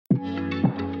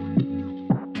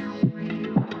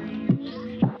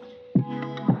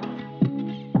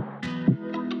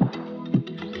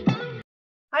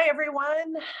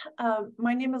everyone.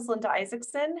 My name is Linda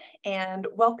Isaacson, and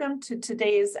welcome to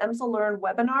today's EMSL Learn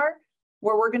webinar,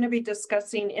 where we're going to be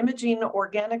discussing imaging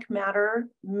organic matter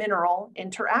mineral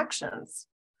interactions.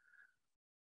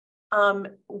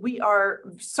 We are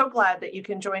so glad that you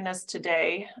can join us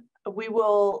today. We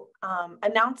will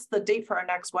announce the date for our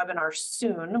next webinar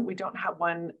soon. We don't have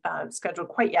one scheduled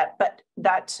quite yet, but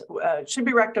that should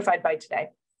be rectified by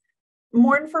today.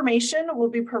 More information will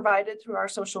be provided through our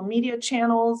social media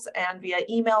channels and via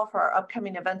email for our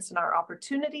upcoming events and our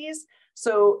opportunities.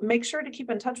 So make sure to keep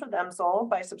in touch with EMSL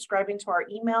by subscribing to our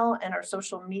email and our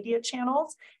social media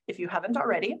channels if you haven't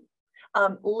already.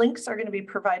 Links are going to be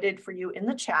provided for you in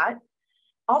the chat.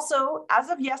 Also, as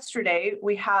of yesterday,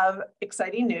 we have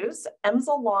exciting news.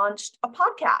 EMSL launched a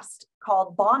podcast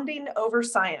called Bonding Over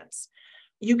Science.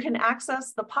 You can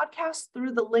access the podcast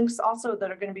through the links also that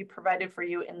are going to be provided for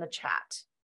you in the chat.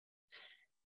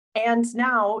 And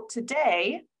now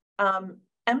today,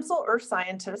 EMSL Earth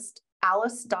scientist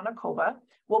Alice Donakova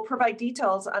will provide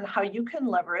details on how you can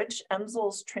leverage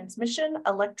EMSL's transmission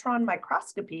electron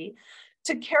microscopy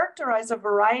to characterize a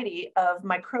variety of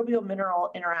microbial mineral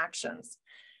interactions.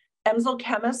 EMSL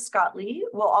chemist Scott Lee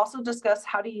will also discuss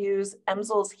how to use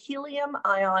EMSL's helium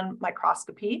ion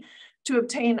microscopy to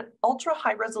obtain ultra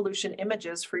high resolution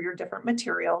images for your different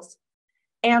materials.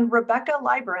 And Rebecca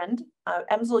Librand,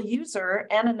 EMSL user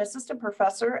and an assistant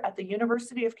professor at the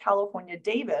University of California,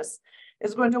 Davis,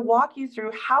 is going to walk you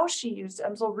through how she used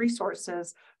EMSL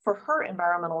resources for her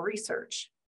environmental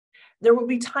research. There will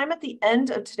be time at the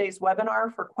end of today's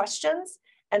webinar for questions.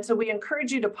 And so we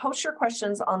encourage you to post your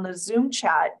questions on the Zoom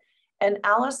chat, and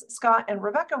Alice, Scott, and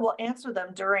Rebecca will answer them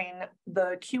during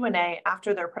the Q&A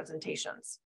after their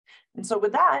presentations. And so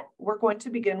with that, we're going to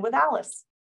begin with Alice.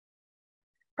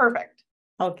 Perfect.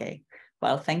 Okay,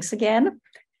 well, thanks again.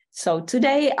 So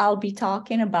today I'll be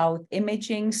talking about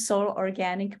imaging soil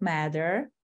organic matter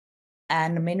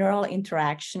and mineral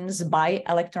interactions by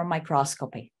electron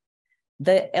microscopy.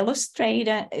 The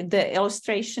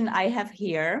illustration I have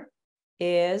here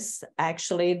is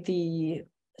actually the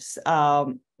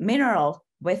mineral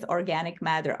with organic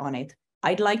matter on it.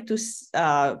 I'd like to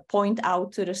point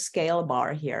out to the scale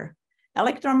bar here.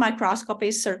 Electron microscopy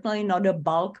is certainly not a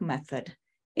bulk method.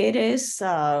 It is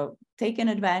taking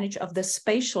advantage of the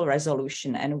spatial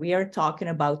resolution, and we are talking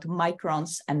about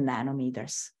microns and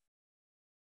nanometers.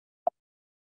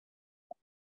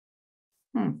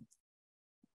 I'm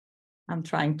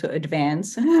trying to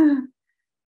advance.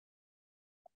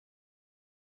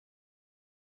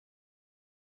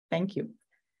 Thank you.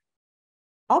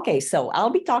 Okay, so I'll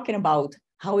be talking about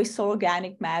how is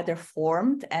organic matter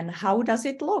formed and how does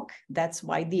it look? That's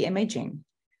why the imaging.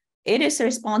 It is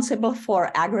responsible for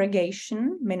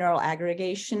aggregation, mineral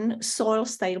aggregation, soil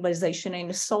stabilization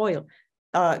in soil,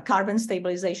 carbon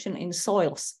stabilization in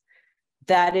soils.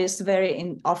 That is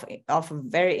of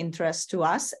very interest to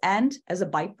us, and as a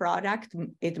byproduct,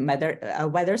 it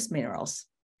weathers minerals.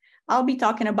 I'll be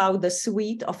talking about the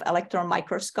suite of electron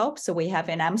microscopes so we have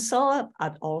in EMSL,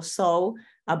 and also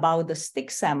about the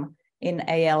STIXM in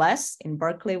ALS in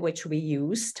Berkeley, which we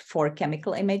used for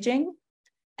chemical imaging.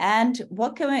 And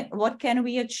what can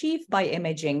we achieve by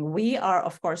imaging? We are,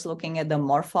 of course, looking at the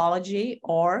morphology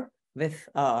or with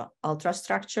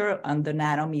ultrastructure on the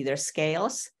nanometer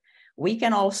scales. We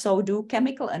can also do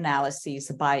chemical analyses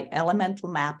by elemental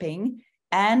mapping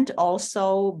and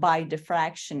also by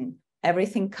diffraction,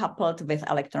 everything coupled with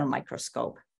electron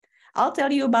microscope. I'll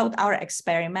tell you about our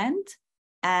experiment,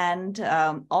 and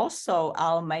also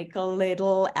I'll make a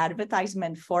little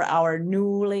advertisement for our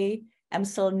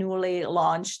EMSL newly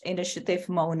launched initiative,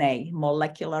 MONET,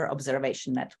 Molecular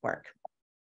Observation Network.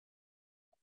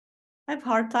 I have a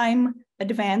hard time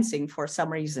advancing for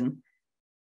some reason.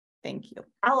 Thank you.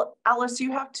 Alice,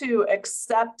 you have to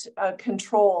accept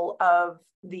control of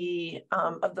the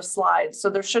slides. So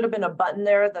there should have been a button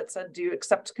there that said, do you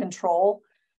accept control?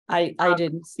 I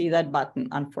didn't see that button,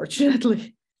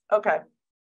 unfortunately. Okay.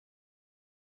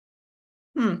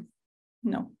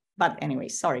 No, but anyway,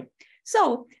 sorry.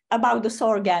 So about the soil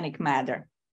organic matter.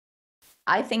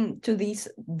 I think to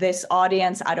this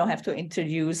audience, I don't have to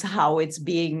introduce how it's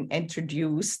being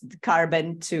introduced,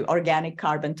 organic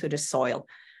carbon to the soil.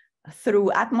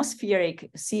 Through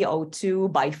atmospheric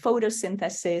CO2 by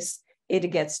photosynthesis,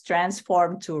 it gets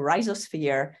transformed to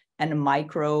rhizosphere, and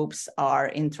microbes are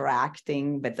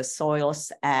interacting with the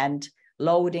soils and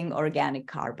loading organic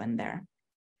carbon there.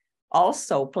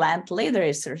 Also, plant litter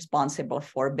is responsible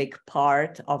for a big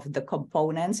part of the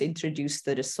components introduced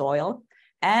to the soil.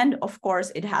 And of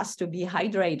course, it has to be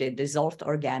hydrated, dissolved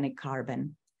organic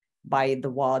carbon by the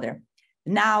water.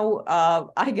 Now,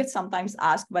 I get sometimes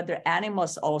asked whether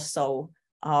animals also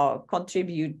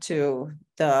contribute to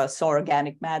the soil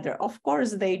organic matter. Of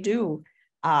course they do,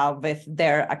 with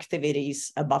their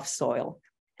activities above soil,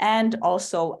 and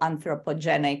also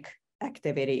anthropogenic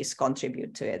activities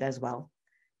contribute to it as well.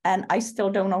 And I still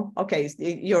don't know. Okay,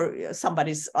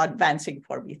 somebody's advancing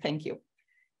for me. Thank you.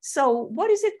 So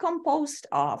what is it composed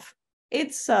of?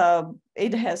 It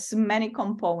has many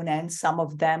components. Some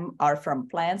of them are from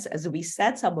plants, as we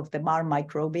said, some of them are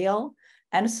microbial,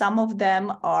 and some of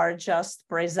them are just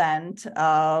present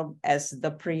as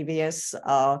the previous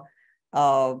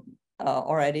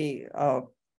already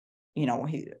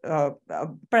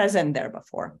present there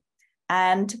before.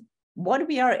 And what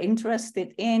we are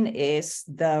interested in is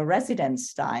the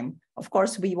residence time. Of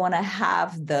course, we want to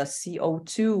have the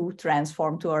CO2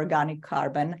 transformed to organic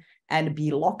carbon and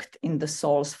be locked in the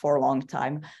soils for a long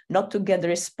time, not to get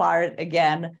respired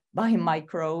again by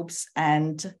microbes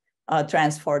and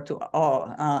transferred to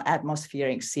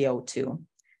atmospheric CO2.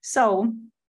 So,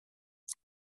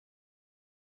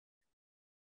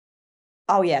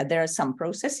 oh yeah, there are some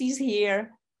processes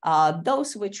here.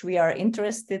 Those which we are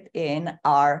interested in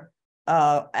are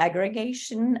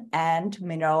aggregation and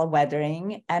mineral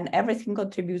weathering, and everything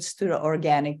contributes to the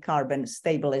organic carbon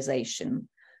stabilization.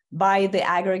 By the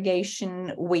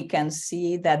aggregation, we can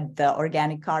see that the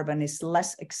organic carbon is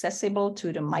less accessible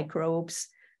to the microbes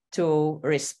to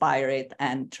respire it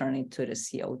and turn it to the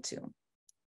CO2.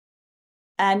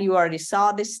 And you already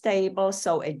saw this table.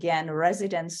 So again,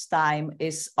 residence time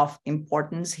is of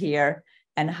importance here,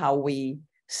 and how we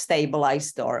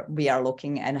stabilized, or we are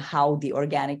looking at how the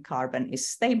organic carbon is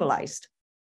stabilized.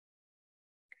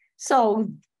 So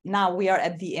now we are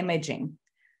at the imaging.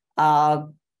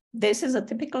 This is a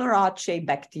typical rod-shaped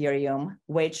bacterium,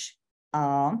 which,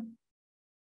 there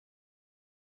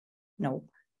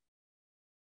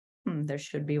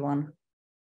should be one.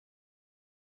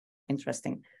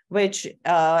 Interesting. Which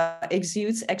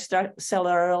exudes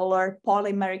extracellular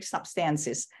polymeric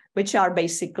substances, which are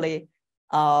basically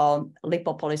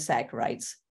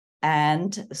lipopolysaccharides.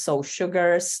 And so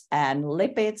sugars and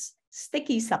lipids,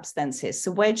 sticky substances,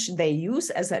 which they use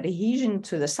as adhesion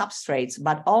to the substrates,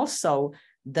 but also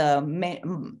the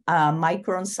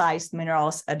micron-sized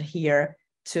minerals adhere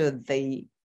to the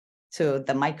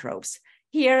microbes.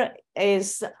 Here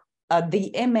is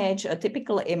the image, a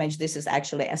typical image. This is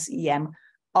actually SEM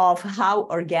of how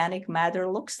organic matter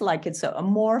looks like. It's an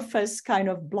amorphous kind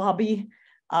of blobby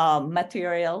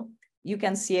material. You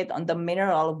can see it on the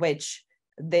mineral, which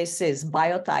this is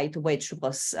biotite, which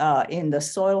was in the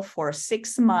soil for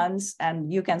 6 months.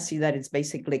 And you can see that it's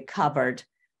basically covered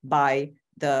by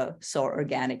the soil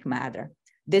organic matter.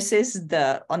 This is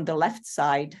on the left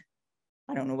side.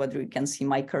 I don't know whether you can see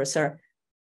my cursor.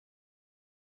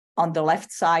 On the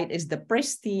left side is the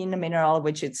pristine mineral,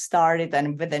 which it started,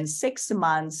 and within 6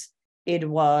 months, it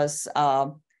was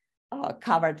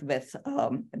covered with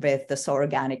the soil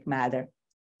organic matter.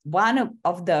 One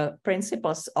of the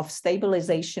principles of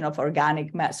stabilization of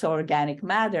soil organic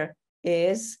matter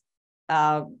is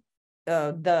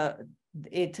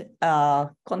it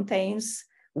contains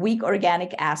weak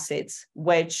organic acids,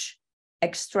 which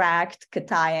extract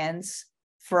cations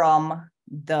from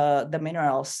the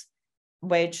minerals,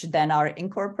 which then are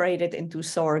incorporated into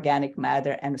soil organic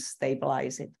matter and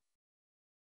stabilize it.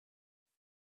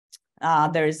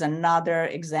 There is another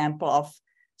example of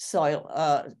soil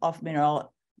of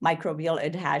mineral microbial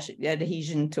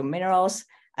adhesion to minerals.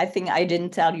 I think I didn't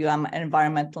tell you I'm an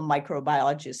environmental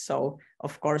microbiologist, so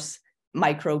of course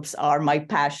microbes are my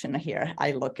passion here.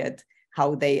 I look at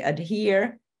how they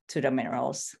adhere to the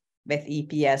minerals with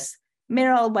EPS.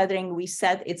 Mineral weathering, we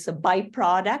said it's a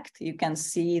byproduct. You can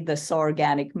see the soil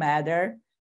organic matter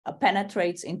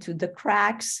penetrates into the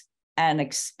cracks and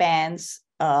expands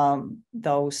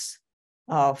those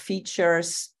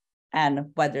features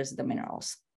and weathers the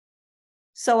minerals.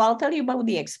 So I'll tell you about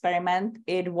the experiment.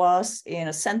 It was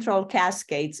in Central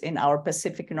Cascades in our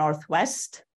Pacific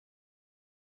Northwest,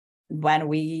 when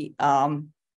we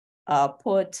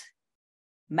put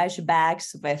mesh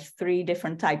bags with 3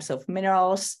 different types of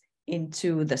minerals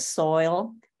into the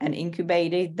soil and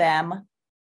incubated them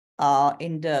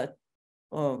in the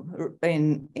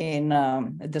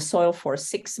soil for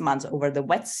 6 months over the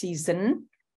wet season.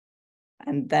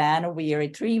 And then we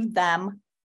retrieved them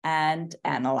and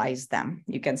analyzed them.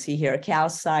 You can see here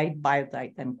calcite,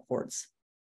 biotite, and quartz.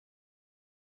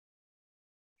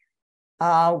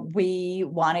 We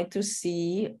wanted to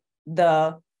see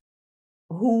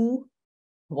who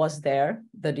was there,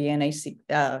 the DNA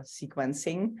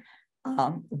sequencing,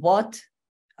 what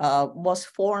was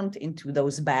formed into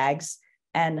those bags,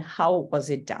 and how was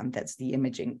it done? That's the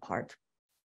imaging part.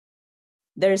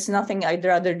 There's nothing I'd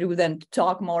rather do than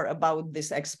talk more about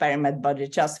this experiment,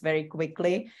 but just very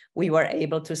quickly, we were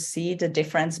able to see the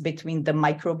difference between the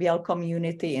microbial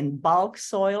community in bulk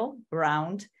soil,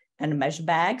 ground, and mesh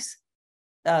bags.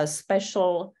 A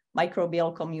special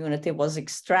microbial community was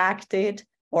extracted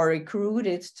or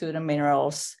recruited to the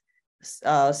minerals,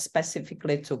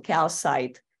 specifically to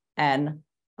calcite and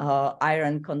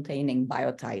iron-containing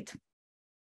biotite.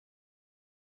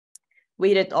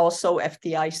 We did also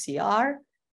FTICR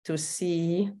to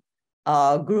see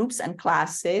groups and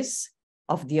classes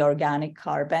of the organic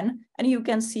carbon. And you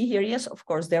can see here, yes, of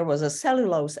course, there was a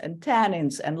cellulose and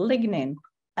tannins and lignin.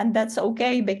 And that's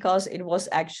okay because it was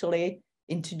actually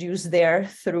introduced there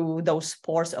through those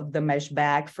pores of the mesh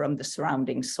bag from the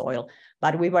surrounding soil.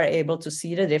 But we were able to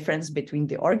see the difference between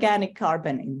the organic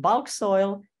carbon in bulk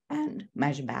soil and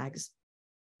mesh bags,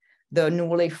 the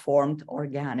newly formed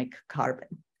organic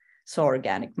carbon. So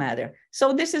organic matter.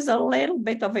 So this is a little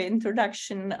bit of an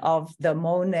introduction of the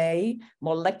MONET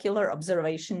Molecular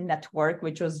Observation Network,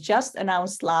 which was just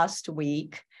announced last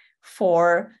week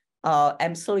for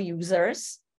EMSL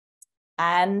users.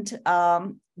 And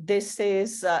this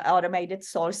is automated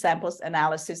soil samples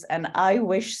analysis. And I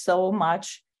wish so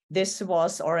much this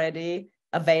was already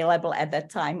available at that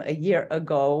time a year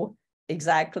ago,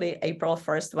 exactly April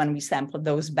 1st, when we sampled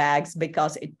those bags,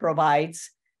 because it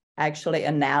provides actually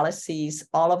analyses,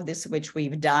 all of this which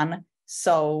we've done.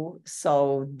 So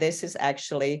this is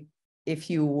actually, if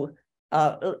you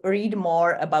read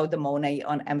more about the MONET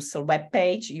on EMSL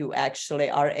webpage, you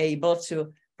actually are able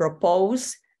to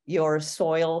propose your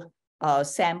soil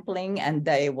sampling, and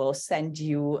they will send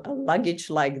you a luggage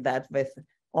like that with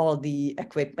all the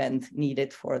equipment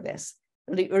needed for this.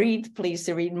 Please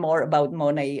read more about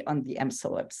MONET on the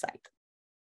EMSL website.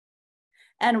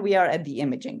 And we are at the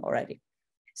imaging already.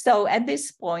 So at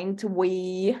this point,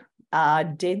 we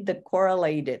did the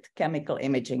correlated chemical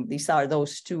imaging. These are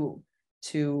those two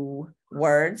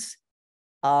words.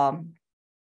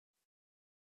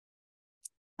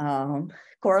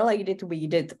 Correlated, we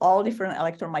did all different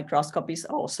electron microscopies,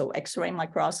 also X-ray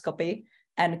microscopy,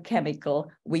 and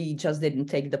chemical. We just didn't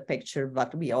take the picture,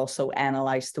 but we also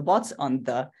analyzed what's on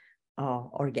the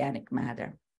organic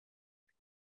matter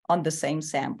on the same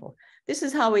sample. This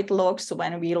is how it looks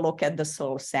when we look at the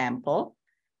soil sample.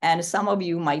 And some of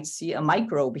you might see a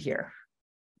microbe here.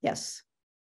 Yes.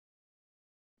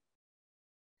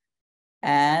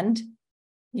 And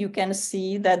you can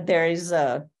see that there is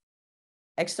a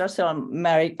extracellular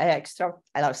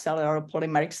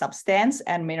polymeric substance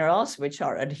and minerals which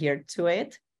are adhered to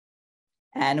it.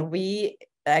 And we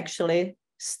actually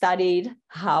studied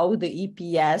how the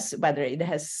EPS, whether it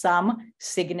has some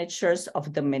signatures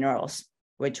of the minerals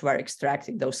which were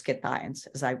extracting those cations,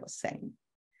 as I was saying.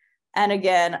 And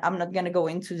again, I'm not going to go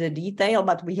into the detail,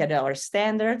 but we had our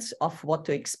standards of what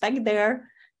to expect there.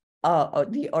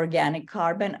 The organic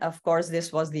carbon, of course,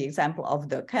 this was the example of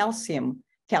the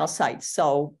calcite.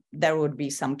 So there would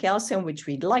be some calcium, which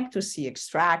we'd like to see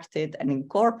extracted and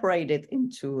incorporated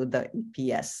into the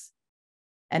EPS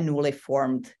and newly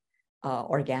formed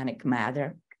organic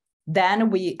matter.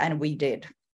 Then we did.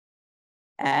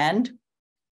 And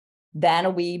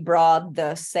then we brought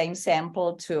the same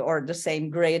sample or the same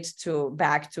grid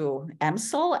back to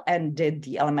EMSL and did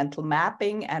the elemental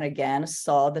mapping, and again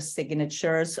saw the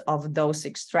signatures of those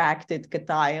extracted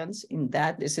cations in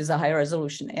that. This is a high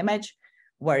resolution image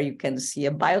where you can see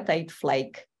a biotite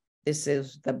flake. This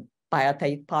is the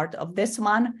biotite part of this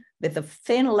one with a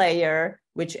thin layer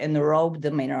which enrobed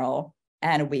the mineral.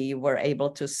 And we were able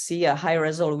to see a high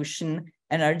resolution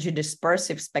energy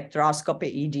dispersive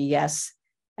spectroscopy, EDS.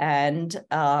 And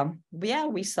yeah,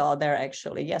 we saw there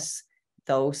actually, yes,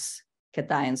 those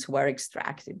cations were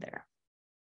extracted there.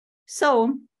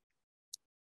 So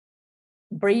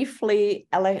briefly,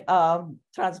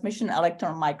 transmission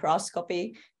electron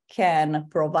microscopy can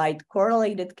provide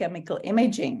correlated chemical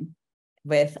imaging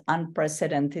with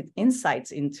unprecedented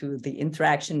insights into the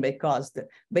interaction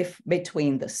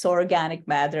between the soil organic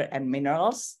matter and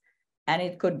minerals, and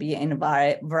it could be in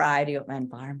a variety of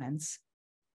environments.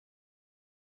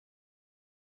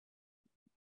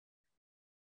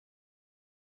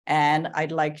 And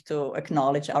I'd like to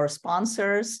acknowledge our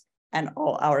sponsors and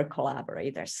all our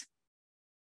collaborators.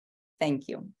 Thank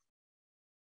you.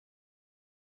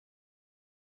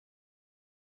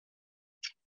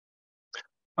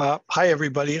 Hi,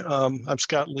 everybody. I'm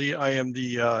Scott Lee. I am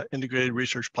the Integrated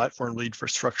Research Platform Lead for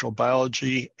Structural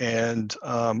Biology, and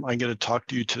I'm going to talk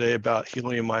to you today about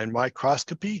helium ion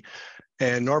microscopy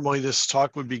And normally this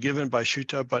talk would be given by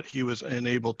Shuta, but he was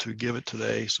unable to give it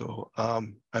today. So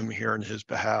I'm here on his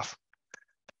behalf.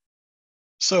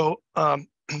 So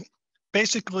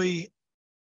basically,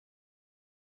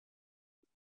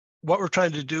 what we're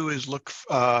trying to do is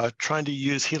trying to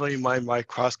use helium ion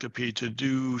microscopy to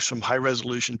do some high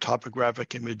resolution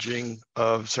topographic imaging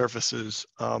of surfaces.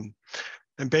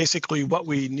 And basically what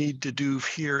we need to do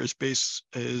here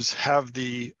is have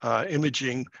the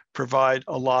imaging provide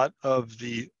a lot of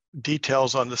the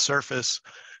details on the surface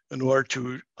in order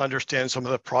to understand some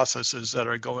of the processes that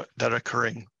are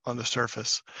occurring on the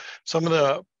surface. Some of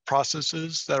the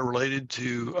processes that are related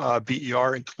to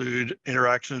BER include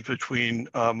interactions between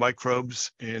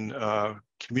microbes in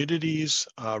communities,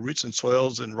 roots and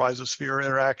soils and rhizosphere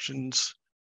interactions,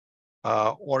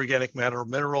 organic matter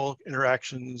mineral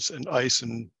interactions, and ice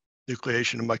and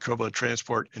nucleation and microbial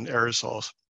transport in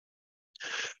aerosols.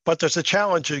 But there's a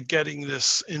challenge of getting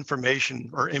this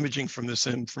information or imaging from this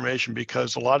information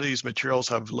because a lot of these materials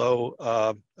have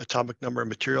low atomic number of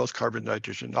materials, carbon,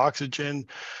 nitrogen, oxygen.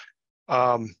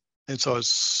 And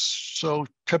so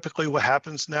typically what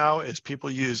happens now is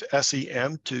people use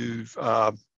SEM to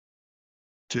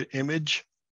image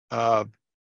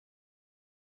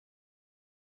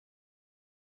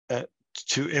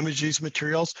these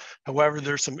materials. However,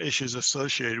 there's some issues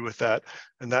associated with that,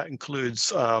 and that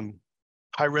includes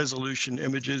high resolution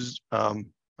images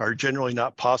are generally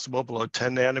not possible below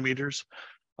 10 nanometers.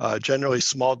 Generally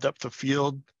small depth of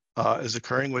field is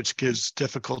occurring, which gives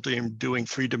difficulty in doing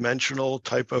three-dimensional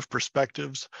type of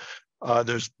perspectives.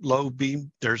 There's a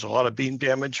lot of beam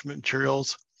damage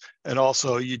materials, and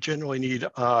also you generally need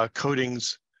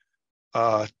coatings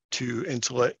to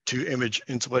image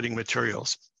insulating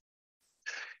materials.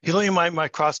 Helium ion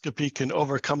microscopy can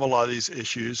overcome a lot of these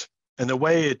issues, and the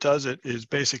way it does it is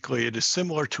basically it is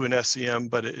similar to an SEM,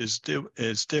 but it is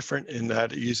different in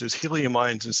that it uses helium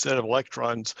ions instead of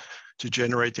electrons to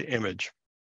generate the image.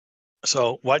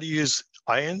 So why do you use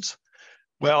ions?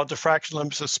 Well, diffraction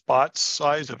limits the spot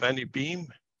size of any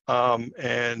beam,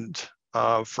 and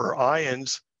for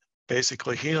ions,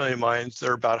 basically helium ions,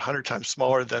 they're about 100 times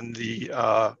smaller than the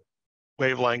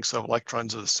wavelengths of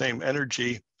electrons of the same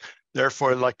energy.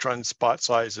 Therefore, electron spot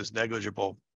size is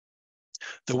negligible.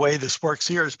 The way this works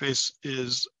here is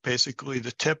basically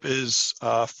the tip is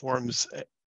a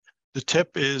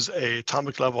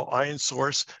atomic level ion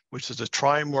source, which is a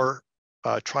trimer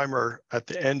at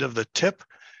the end of the tip,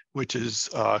 which is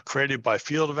created by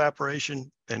field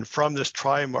evaporation. And from this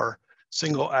trimer,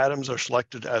 single atoms are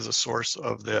selected as a source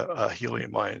of the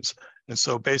helium ions. And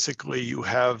so basically you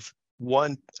have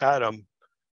one atom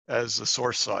as the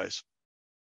source size.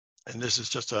 And this is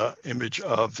just an image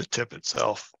of the tip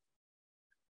itself.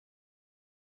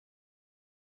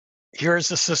 Here's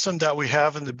the system that we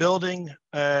have in the building,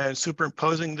 and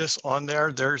superimposing this on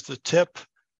there, there's the tip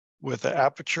with the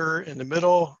aperture in the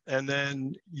middle, and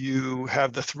then you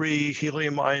have the three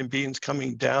helium ion beams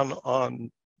coming down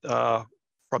on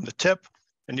from the tip,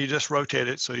 and you just rotate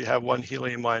it so you have one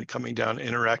helium ion coming down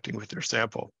interacting with your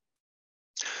sample.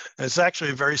 And it's actually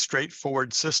a very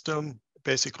straightforward system.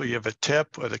 Basically, you have a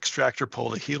tip with extractor pull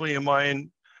the helium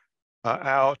ion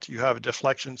out. You have a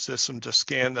deflection system to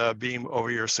scan the beam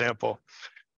over your sample.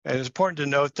 And it's important to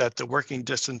note that the working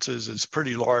distances is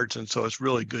pretty large, and so it's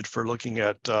really good for looking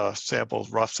at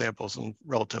samples, rough samples, and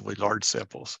relatively large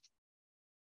samples.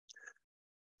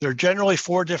 There are generally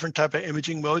 4 different types of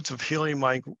imaging modes of helium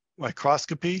ion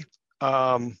microscopy.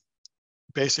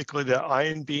 Basically, the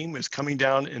ion beam is coming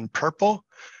down in purple,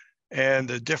 and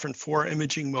the different 4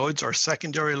 imaging modes are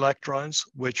secondary electrons,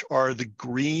 which are the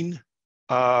green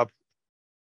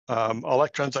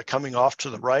electrons that are coming off to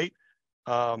the right.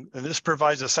 And this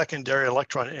provides a secondary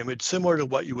electron image similar to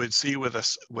what you would see with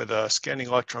a scanning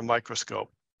electron microscope.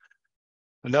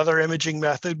 Another imaging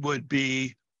method would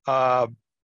be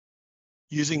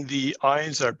using the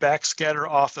ions that are backscatter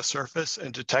off the surface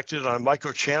and detected on a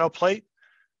microchannel plate.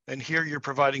 And here you're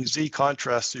providing Z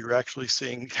contrast, so you're actually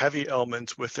seeing heavy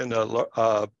elements within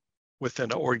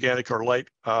an organic or light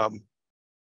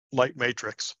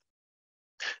matrix.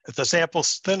 If the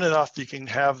sample's thin enough, you can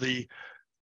have the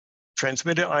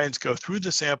transmitted ions go through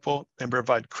the sample and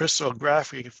provide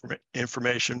crystallographic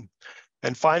information.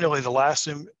 And finally, the last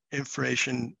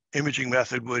imaging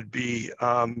method would be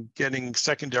getting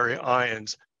secondary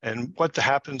ions. And what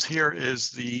happens here is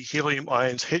the helium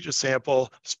ions hit your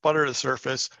sample, sputter the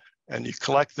surface, and you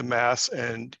collect the mass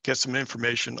and get some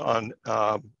information on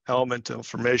element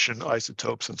information,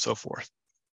 isotopes, and so forth.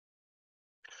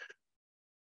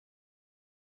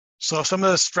 So some of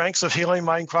the strengths of helium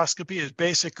microscopy is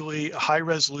basically high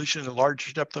resolution and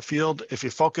large depth of field. If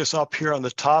you focus up here on the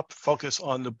top, focus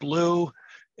on the blue.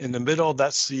 In the middle,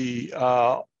 that's the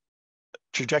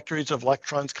trajectories of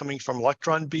electrons coming from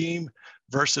electron beam,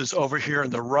 versus over here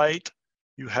on the right,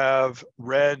 you have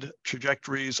red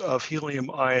trajectories of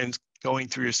helium ions going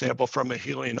through your sample from a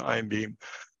helium ion beam.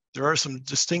 There are some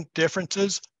distinct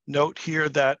differences. Note here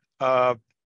that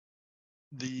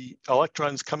the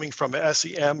electrons coming from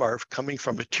SEM are coming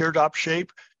from a teardrop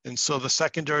shape. And so the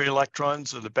secondary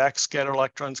electrons or the backscatter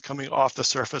electrons coming off the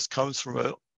surface comes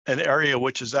from an area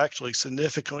which is actually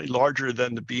significantly larger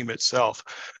than the beam itself.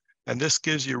 And this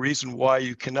gives you a reason why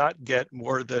you cannot get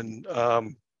more than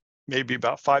maybe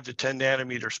about 5 to 10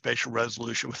 nanometer spatial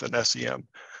resolution with an SEM.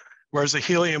 Whereas a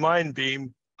helium ion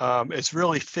beam, it's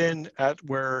really thin at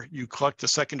where you collect the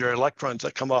secondary electrons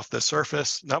that come off the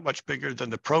surface, not much bigger than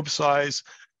the probe size.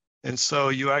 And so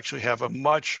you actually have a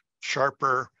much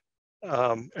sharper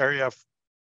area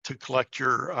to collect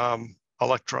your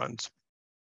electrons.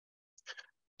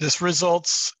 This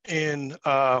results in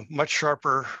much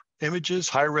sharper images,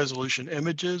 high resolution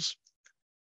images.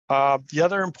 The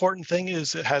other important thing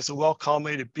is it has a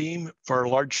well-collimated beam for a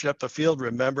large depth of field.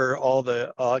 Remember, all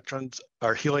the electrons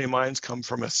or helium ions come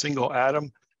from a single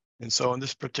atom. And so in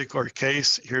this particular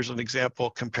case, here's an example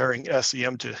comparing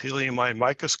SEM to helium ion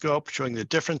microscope, showing the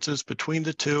differences between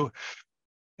the two.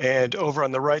 And over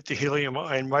on the right, the helium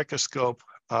ion microscope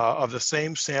of the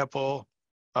same sample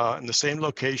in the same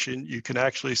location, you can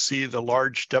actually see the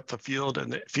large depth of field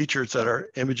and the features that are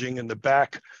imaging in the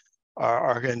back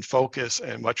are in focus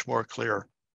and much more clear.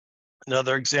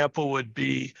 Another example would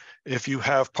be if you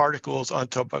have particles on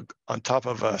top of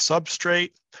a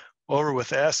substrate. Over with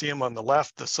the SEM on the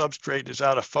left, the substrate is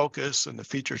out of focus and the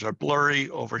features are blurry.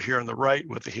 Over here on the right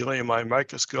with the helium ion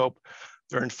microscope,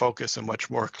 they're in focus and much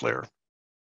more clear.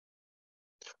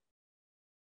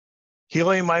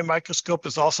 Helium ion microscope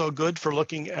is also good for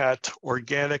looking at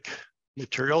organic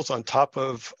materials on top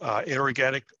of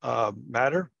inorganic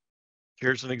matter.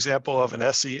 Here's an example of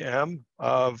an SEM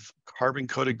of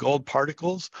carbon-coated gold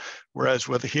particles, whereas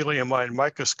with a helium ion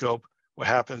microscope, what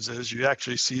happens is you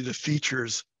actually see the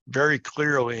features very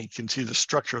clearly and can see the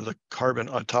structure of the carbon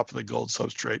on top of the gold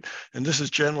substrate. And this is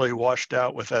generally washed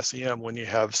out with SEM when you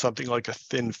have something like a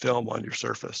thin film on your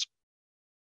surface.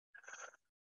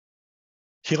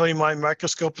 Helium ion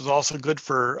microscope is also good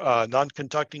for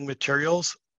non-conducting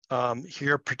materials.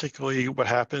 Here, particularly what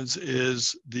happens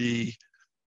is the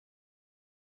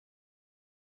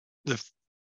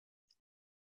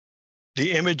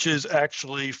images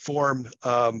actually form,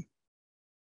 the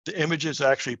images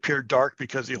actually appear dark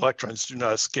because the electrons do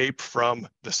not escape from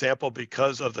the sample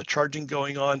because of the charging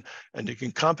going on. And you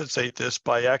can compensate this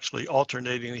by actually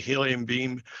alternating the helium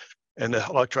beam and the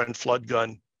electron flood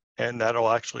gun, and that'll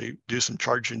actually do some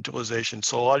charge utilization.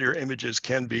 So a lot of your images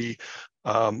can be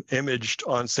imaged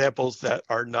on samples that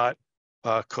are not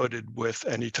coated with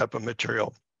any type of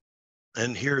material.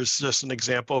 And here's just an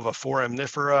example of a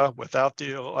foraminifera without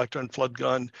the electron flood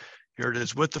gun. Here it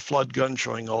is with the flood gun,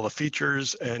 showing all the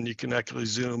features, and you can actually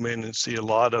zoom in and see a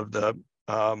lot of the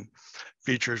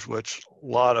features with a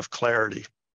lot of clarity.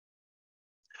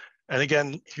 And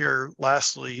again, here,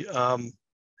 lastly,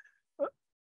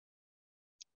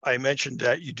 I mentioned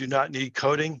that you do not need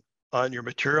coating on your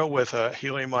material with a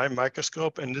helium ion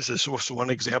microscope. And this is just one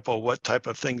example of what type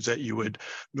of things that you would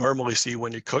normally see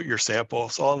when you coat your sample.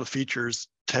 So all the features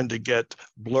tend to get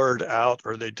blurred out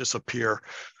or they disappear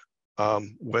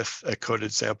with a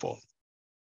coated sample.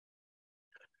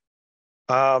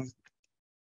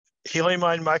 Helium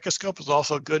ion microscope is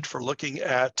also good for looking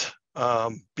at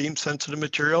beam sensitive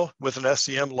material. With an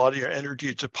SEM, a lot of your energy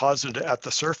is deposited at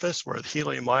the surface, where the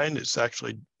helium ion is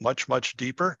actually much, much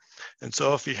deeper. And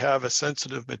so if you have a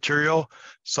sensitive material,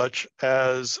 such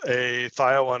as a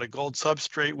thio on a gold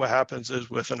substrate, what happens is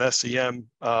with an SEM,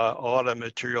 a lot of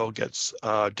material gets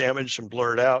damaged and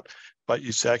blurred out, but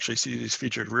you actually see these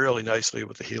featured really nicely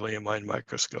with the helium ion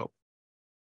microscope.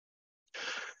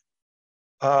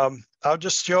 I'll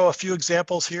just show a few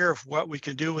examples here of what we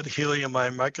can do with the helium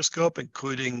ion microscope,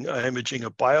 including imaging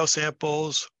of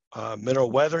biosamples,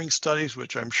 mineral weathering studies,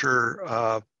 which I'm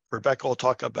sure Rebecca will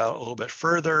talk about a little bit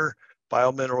further,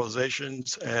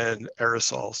 biomineralizations, and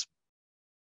aerosols.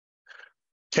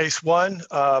 Case one,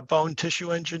 bone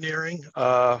tissue engineering,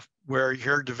 where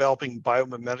you're developing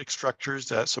biomimetic structures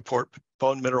that support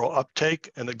bone mineral uptake,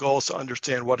 and the goal is to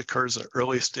understand what occurs in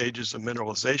early stages of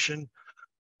mineralization.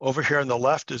 Over here on the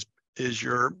left is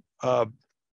your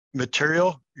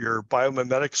material, your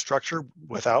biomimetic structure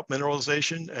without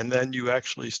mineralization, and then you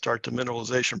actually start the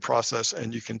mineralization process,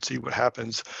 and you can see what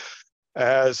happens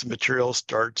as material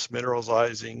starts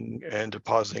mineralizing and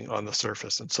depositing on the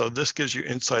surface. And so this gives you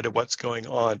insight of what's going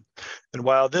on. And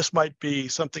while this might be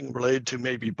something related to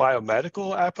maybe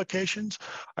biomedical applications,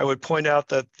 I would point out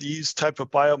that these type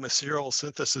of biomaterial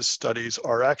synthesis studies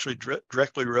are actually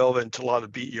directly relevant to a lot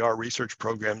of BER research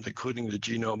programs, including the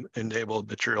Genome-Enabled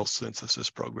Material Synthesis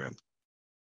Program.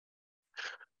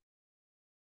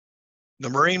 The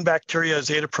marine bacteria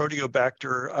Zeta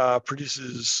proteobacter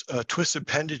produces twist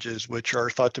appendages, which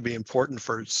are thought to be important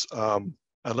for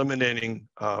eliminating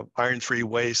iron-3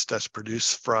 waste that's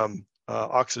produced from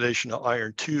oxidation of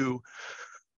iron-2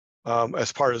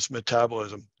 as part of its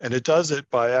metabolism. And it does it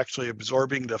by actually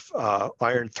absorbing the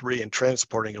iron-3 and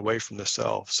transporting it away from the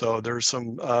cell. So there's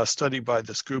some study by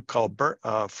this group called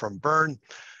from Bern,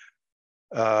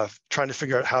 trying to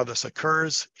figure out how this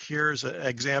occurs. Here's an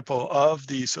example of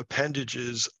these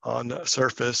appendages on the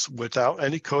surface without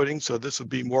any coating. So this would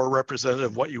be more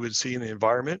representative of what you would see in the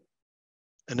environment.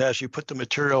 And as you put the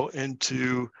material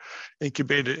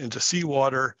incubate it into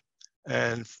seawater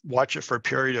and watch it for a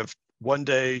period of 1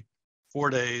 day,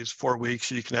 4 days, 4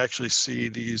 weeks, you can actually see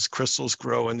these crystals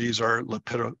grow. And these are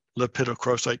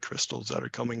lipidocrosite crystals that are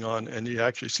coming on. And you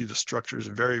actually see the structures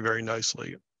very, very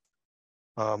nicely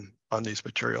on these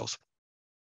materials.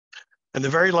 And the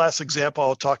very last example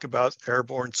I'll talk about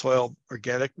airborne soil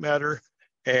organic matter.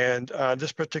 And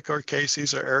this particular case,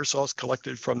 these are aerosols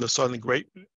collected from the Southern Great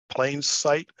Plains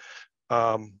site.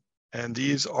 And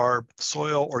these are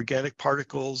soil organic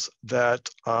particles that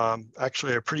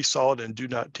actually are pretty solid and do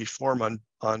not deform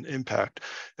on impact.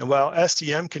 And while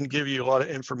SEM can give you a lot of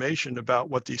information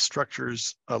about what these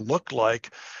structures look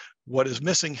like, what is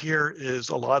missing here is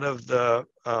a lot of the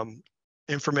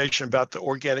information about the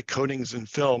organic coatings and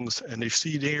films. And you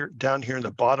see down here in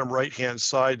the bottom right-hand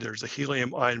side, there's a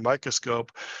helium ion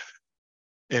microscope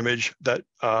image that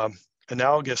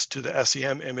analogous to the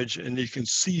SEM image. And you can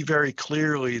see very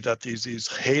clearly that these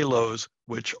halos,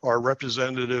 which are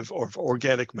representative of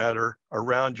organic matter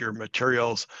around your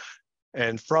materials.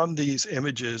 And from these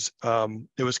images,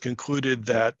 it was concluded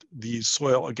that these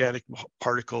soil organic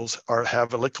particles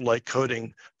have a liquid-like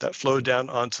coating that flowed down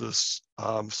onto the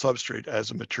substrate as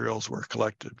the materials were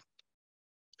collected.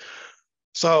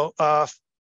 So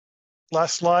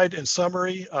last slide, in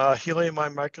summary, helium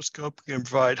ion microscope can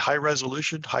provide high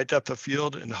resolution, high depth of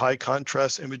field, and high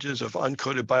contrast images of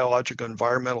uncoated biological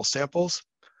environmental samples.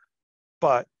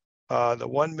 But the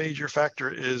one major factor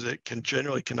is it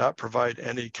generally cannot provide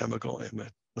any chemical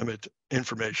limit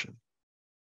information.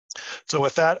 So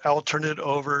with that, I'll turn it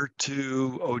over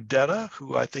to Odetta,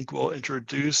 who I think will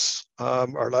introduce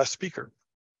our last speaker.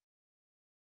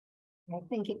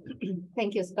 Thank you.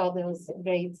 Thank you, Scott. That was a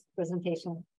great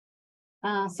presentation.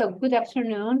 So good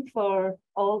afternoon for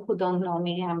all who don't know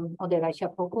me. I'm Odetta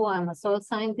Chapoku. I'm a soil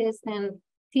scientist and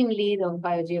team lead of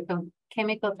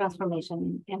biogeochemical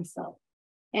transformation in EMSL.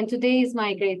 And today is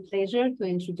my great pleasure to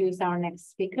introduce our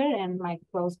next speaker and my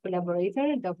close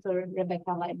collaborator, Dr.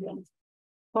 Rebecca Leibrand.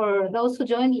 For those who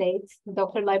joined late,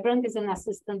 Dr. Leibrand is an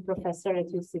assistant professor at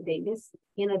UC Davis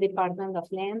in the Department of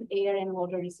Land, Air, and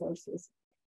Water Resources.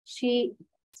 She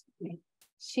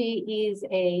is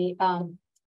a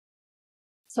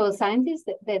soil scientist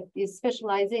that is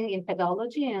specializing in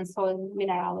pedology and soil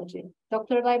mineralogy.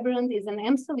 Dr. Leibrand is an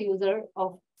EMSL user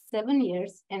of 7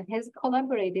 years and has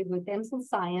collaborated with EMSL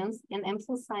Science and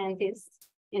EMSL scientists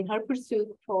in her pursuit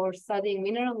for studying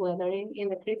mineral weathering in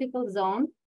the critical zone,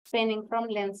 spanning from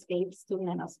landscapes to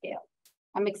nanoscale.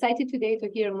 I'm excited today to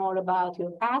hear more about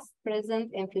your past,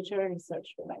 present, and future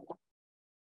research, Rebecca.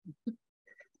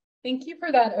 Thank you for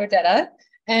that, Odetta.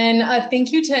 And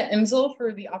thank you to EMSL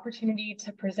for the opportunity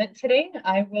to present today.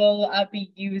 I will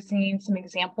be using some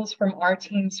examples from our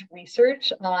team's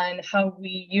research on how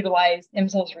we utilize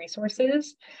EMSL's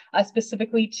resources,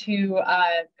 specifically to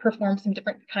perform some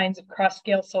different kinds of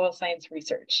cross-scale soil science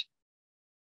research.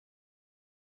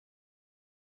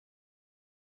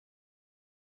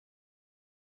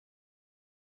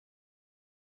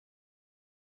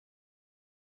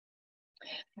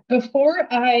 Before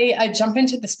I jump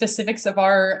into the specifics of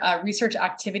our research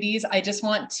activities, I just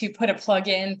want to put a plug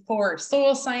in for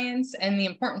soil science and the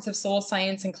importance of soil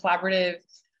science and collaborative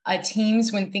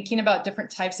teams when thinking about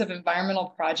different types of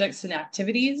environmental projects and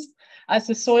activities.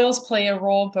 So soils play a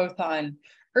role both on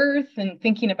Earth and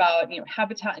thinking about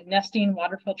habitat and nesting,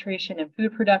 water filtration, and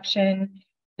food production.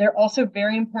 They're also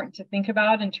very important to think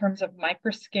about in terms of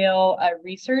microscale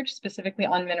research, specifically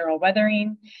on mineral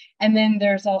weathering. And then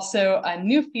there's also a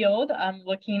new field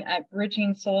looking at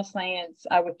bridging soil science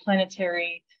with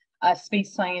planetary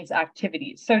space science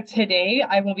activities. So today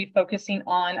I will be focusing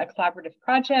on a collaborative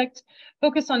project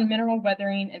focused on mineral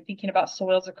weathering and thinking about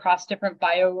soils across different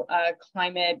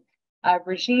bioclimate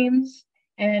regimes.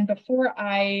 And before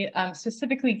I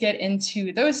specifically get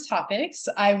into those topics,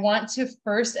 I want to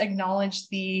first acknowledge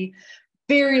the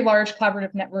very large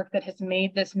collaborative network that has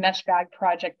made this mesh bag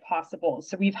project possible.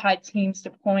 So we've had teams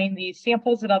deploying these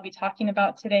samples that I'll be talking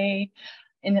about today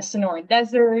in the Sonoran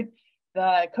Desert,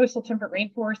 the coastal temperate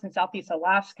rainforest in Southeast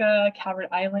Alaska, Calvert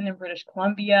Island in British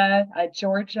Columbia,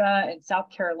 Georgia, and South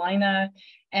Carolina.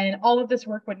 And all of this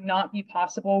work would not be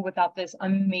possible without this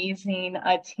amazing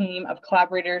team of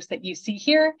collaborators that you see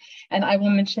here. And I will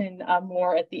mention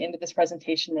more at the end of this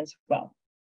presentation as well.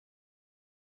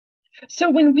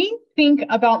 So when we think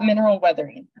about mineral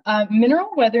weathering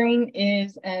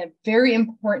is a very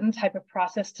important type of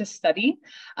process to study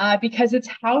because it's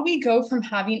how we go from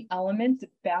having elements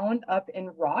bound up in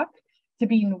rock to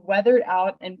being weathered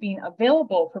out and being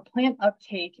available for plant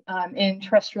uptake in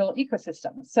terrestrial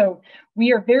ecosystems. So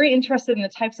we are very interested in the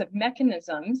types of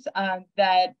mechanisms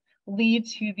that lead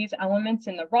to these elements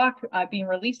in the rock being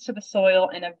released to the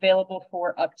soil and available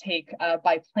for uptake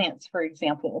by plants, for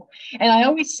example. And I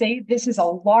always say this is a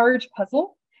large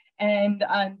puzzle, and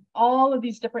all of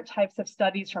these different types of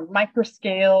studies from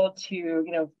microscale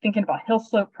to thinking about hill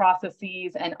slope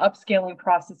processes and upscaling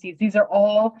processes, these are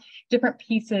all different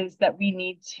pieces that we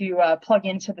need to plug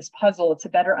into this puzzle to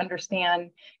better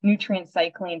understand nutrient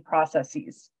cycling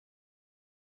processes.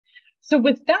 So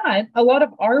with that, a lot of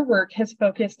our work has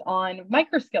focused on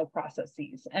microscale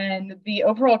processes. And the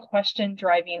overall question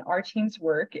driving our team's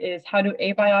work is how do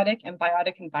abiotic and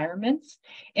biotic environments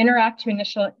interact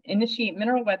to initiate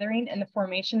mineral weathering and the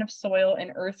formation of soil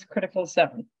in Earth's critical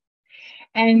zone?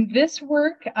 And this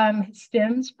work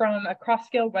stems from a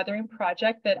cross-scale weathering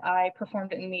project that I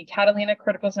performed in the Catalina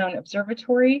Critical Zone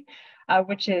Observatory,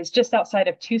 which is just outside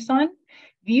of Tucson.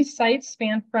 These sites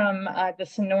span from the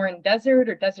Sonoran Desert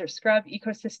or desert scrub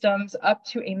ecosystems up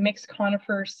to a mixed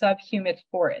conifer subhumid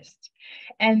forest.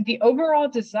 And the overall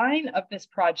design of this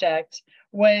project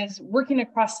was working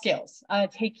across scales,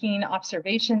 taking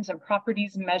observations and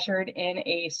properties measured in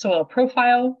a soil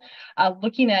profile,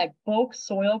 looking at bulk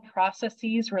soil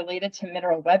processes related to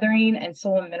mineral weathering and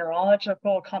soil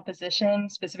mineralogical composition,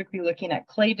 specifically looking at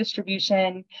clay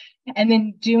distribution, and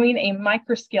then doing a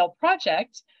microscale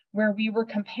project where we were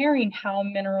comparing how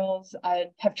minerals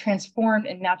have transformed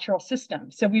in natural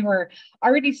systems. So we were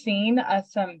already seeing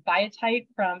some biotite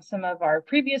from some of our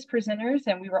previous presenters,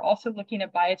 and we were also looking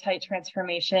at biotite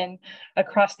transformation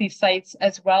across these sites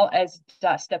as well as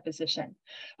dust deposition.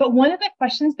 But one of the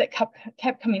questions that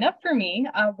kept coming up for me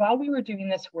while we were doing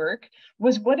this work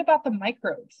was, what about the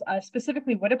microbes?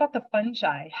 Specifically, what about the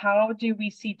fungi? How do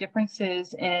we see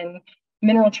differences in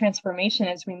mineral transformation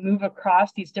as we move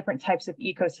across these different types of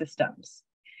ecosystems?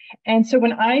 And so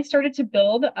when I started to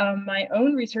build my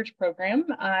own research program,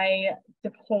 I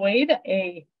deployed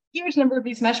a huge number of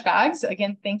these mesh bags,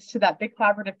 again, thanks to that big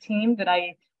collaborative team that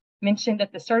I mentioned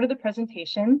at the start of the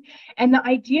presentation. And the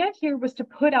idea here was to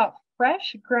put out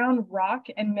fresh ground rock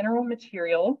and mineral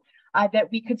material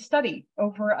that we could study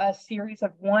over a series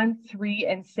of 1, 3,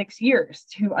 and 6 years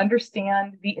to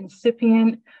understand the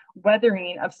incipient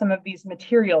weathering of some of these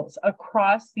materials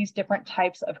across these different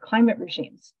types of climate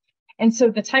regimes. And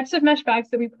so the types of mesh bags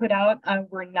that we put out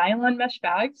were nylon mesh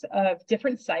bags of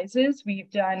different sizes. We've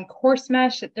done coarse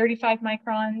mesh at 35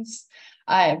 microns.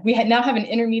 We now have an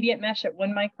intermediate mesh at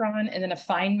 1 micron and then a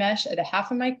fine mesh at 0.5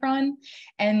 micron.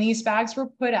 And these bags were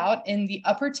put out in the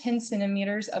upper 10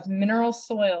 centimeters of mineral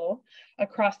soil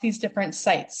across these different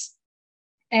sites.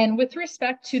 And with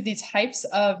respect to the types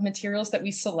of materials that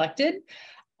we selected,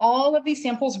 all of these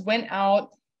samples went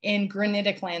out in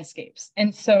granitic landscapes.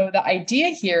 And so the idea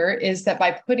here is that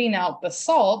by putting out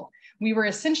basalt, we were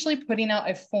essentially putting out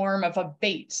a form of a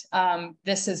bait.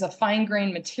 This is a fine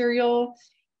grained material,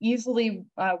 easily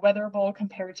weatherable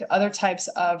compared to other types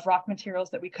of rock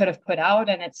materials that we could have put out,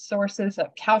 and its sources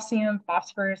of calcium,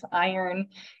 phosphorus, iron,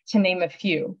 to name a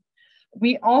few.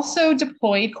 We also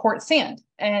deployed quartz sand,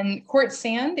 and quartz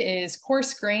sand is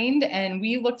coarse grained, and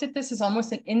we looked at this as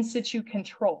almost an in situ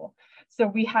control. So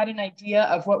we had an idea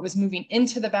of what was moving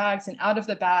into the bags and out of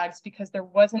the bags because there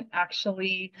wasn't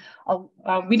actually,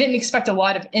 we didn't expect a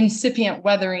lot of incipient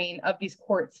weathering of these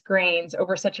quartz grains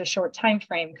over such a short time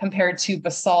frame compared to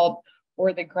basalt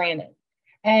or the granite.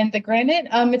 And the granite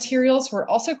materials were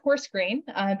also coarse grain.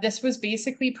 This was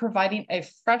basically providing a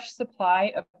fresh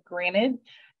supply of granite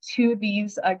to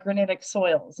these granitic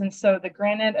soils. And so the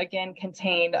granite, again,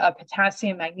 contained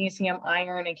potassium, magnesium,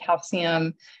 iron, and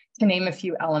calcium, to name a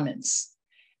few elements.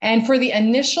 And for the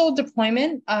initial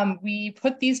deployment, we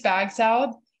put these bags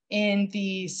out in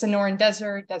the Sonoran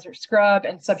Desert, desert scrub,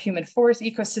 and subhumid forest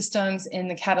ecosystems in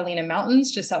the Catalina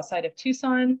Mountains, just outside of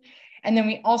Tucson. And then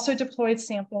we also deployed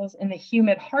samples in the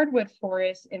humid hardwood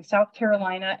forest in South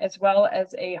Carolina, as well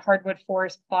as a hardwood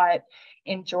forest plot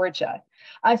in Georgia.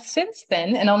 Since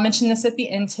then, and I'll mention this at the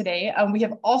end today, we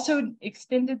have also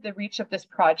extended the reach of this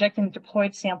project and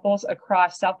deployed samples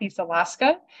across Southeast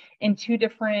Alaska in 2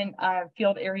 different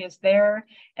field areas there,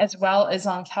 as well as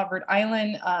on Calvert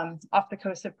Island off the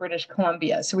coast of British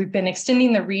Columbia. So we've been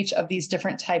extending the reach of these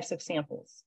different types of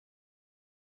samples.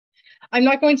 I'm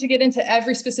not going to get into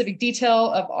every specific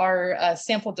detail of our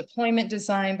sample deployment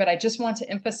design, but I just want to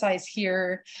emphasize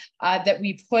here that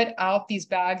we put out these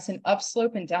bags in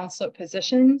upslope and downslope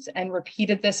positions and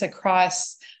repeated this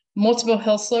across multiple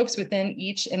hill slopes within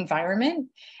each environment.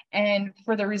 And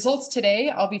for the results today,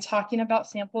 I'll be talking about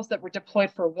samples that were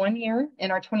deployed for 1 year in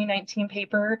our 2019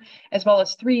 paper, as well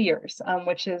as 3 years,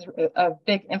 which is a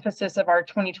big emphasis of our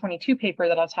 2022 paper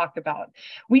that I'll talk about.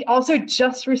 We also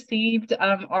just received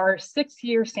our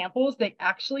 6-year samples. They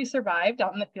actually survived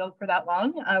out in the field for that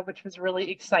long, which was really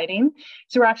exciting.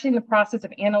 So we're actually in the process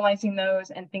of analyzing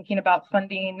those and thinking about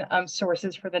funding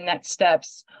sources for the next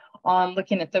steps on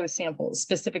looking at those samples,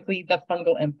 specifically the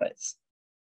fungal inputs.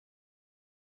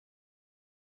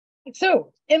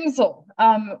 So EMSL,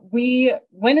 we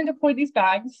went and deployed these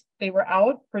bags. They were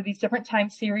out for these different time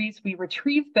series. We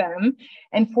retrieved them.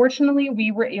 And fortunately,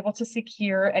 we were able to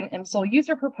secure an EMSL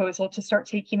user proposal to start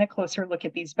taking a closer look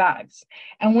at these bags.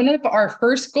 And one of our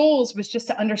first goals was just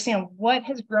to understand what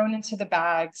has grown into the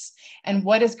bags and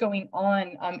what is going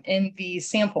on in these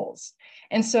samples.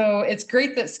 And so it's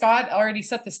great that Scott already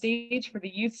set the stage for the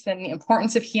use and the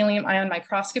importance of helium ion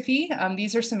microscopy.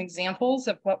 These are some examples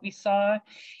of what we saw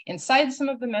inside some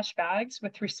of the mesh bags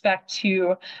with respect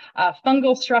to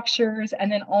fungal structures, and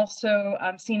then also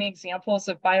seeing examples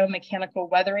of biomechanical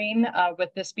weathering,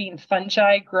 with this being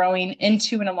fungi growing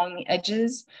into and along the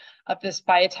edges of this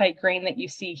biotite grain that you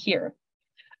see here.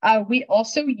 We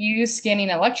also use scanning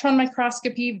electron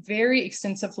microscopy very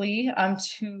extensively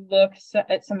to look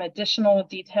at some additional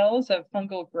details of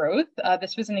fungal growth.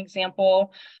 This was an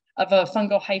example of a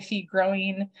fungal hyphae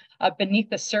growing beneath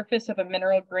the surface of a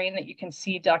mineral grain that you can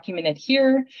see documented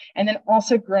here, and then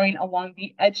also growing along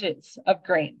the edges of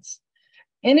grains.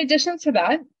 In addition to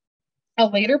that, a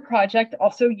later project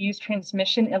also used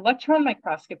transmission electron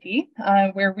microscopy,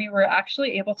 where we were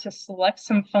actually able to select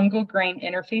some fungal grain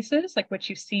interfaces, like what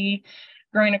you see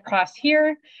growing across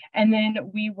here. And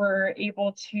then we were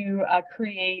able to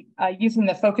create, using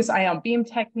the focus ion beam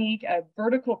technique, a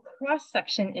vertical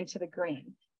cross-section into the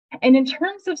grain. And in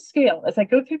terms of scale, as I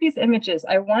go through these images,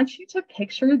 I want you to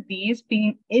picture these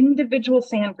being individual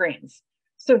sand grains.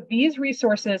 So these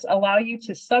resources allow you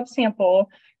to subsample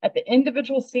at the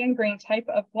individual sand grain type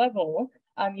of level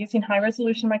using high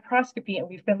resolution microscopy. And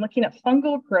we've been looking at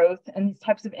fungal growth and these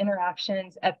types of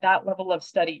interactions at that level of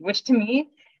study, which to me,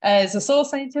 as a soil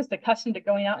scientist accustomed to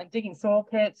going out and digging soil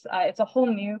pits, it's a whole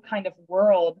new kind of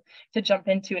world to jump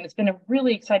into. And it's been a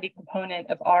really exciting component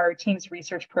of our team's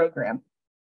research program.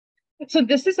 So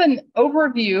this is an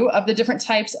overview of the different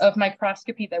types of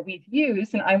microscopy that we've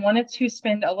used, and I wanted to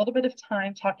spend a little bit of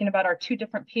time talking about our 2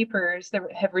 different papers that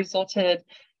have resulted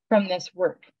from this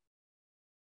work.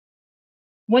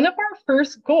 One of our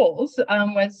first goals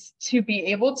was to be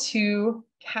able to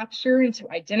capture and to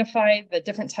identify the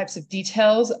different types of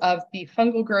details of the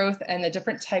fungal growth and the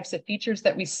different types of features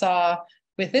that we saw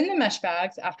within the mesh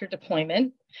bags after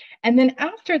deployment. And then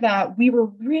after that, we were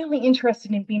really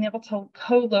interested in being able to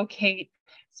co-locate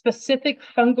specific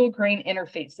fungal grain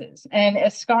interfaces. And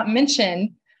as Scott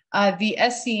mentioned, the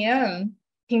SEM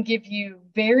can give you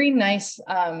very nice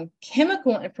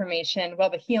chemical information, while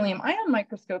the helium ion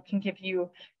microscope can give you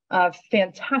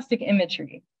fantastic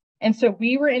imagery. And so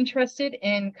we were interested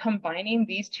in combining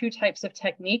these 2 types of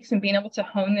techniques and being able to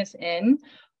hone this in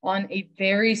on a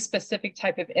very specific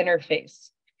type of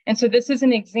interface. And so this is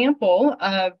an example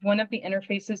of one of the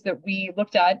interfaces that we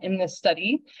looked at in this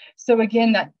study. So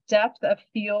again, that depth of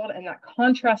field and that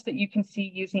contrast that you can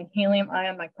see using helium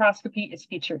ion microscopy is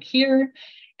featured here.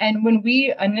 And when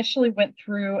we initially went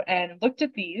through and looked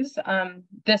at these,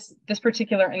 this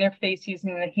particular interface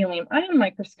using the helium ion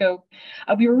microscope,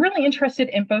 we were really interested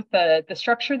in both the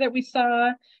structure that we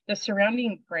saw, the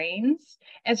surrounding grains,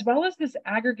 as well as this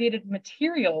aggregated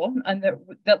material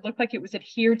that looked like it was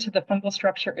adhered to the fungal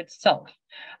structure itself.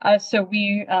 So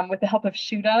we, with the help of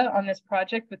Shuda on this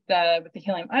project with the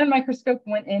helium ion microscope,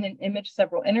 went in and imaged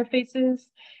several interfaces.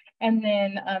 And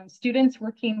then students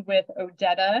working with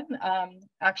Odetta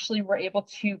actually were able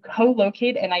to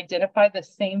co-locate and identify the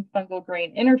same fungal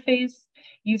grain interface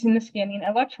using the scanning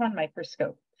electron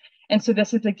microscope. And so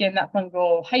this is, again, that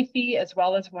fungal hyphae, as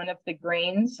well as one of the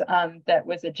grains that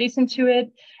was adjacent to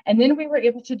it. And then we were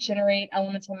able to generate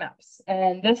elemental maps.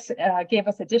 And this gave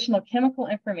us additional chemical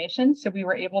information. So we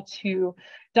were able to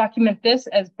document this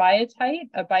as biotite,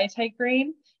 a biotite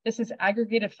grain. This is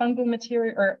aggregated fungal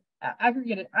material, or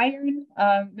aggregated iron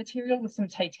material with some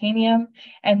titanium.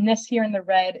 And this here in the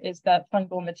red is the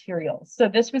fungal material. So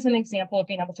this was an example of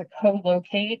being able to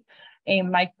co-locate a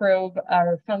microbe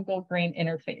or fungal grain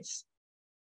interface.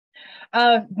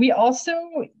 We also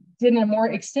did a more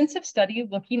extensive study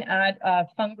looking at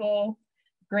fungal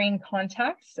grain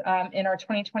contacts in our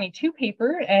 2022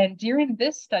 paper. And during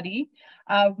this study,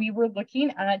 we were looking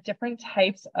at different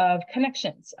types of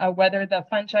connections, whether the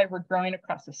fungi were growing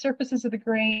across the surfaces of the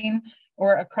grain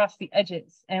or across the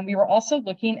edges. And we were also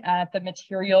looking at the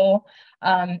material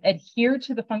adhere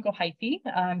to the fungal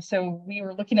hyphae. So we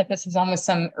were looking at this as almost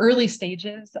some early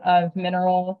stages of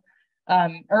mineral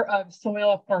or of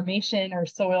soil formation or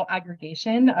soil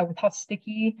aggregation with how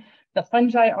sticky the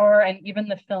fungi are, and even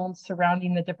the films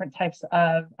surrounding the different types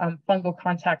of fungal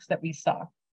contacts that we saw.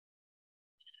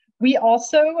 We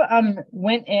also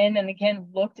went in and again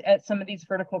looked at some of these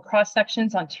vertical cross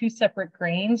sections on 2 separate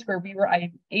grains where we were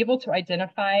able to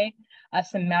identify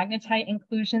some magnetite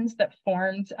inclusions that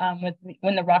formed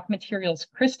when the rock materials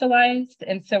crystallized.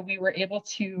 And so we were able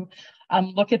to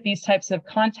look at these types of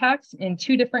contacts in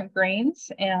 2 different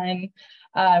grains, and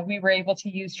we were able to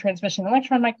use transmission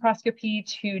electron microscopy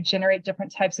to generate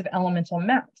different types of elemental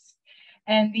maps.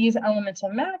 And these elemental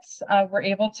maps were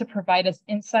able to provide us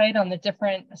insight on the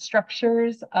different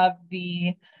structures of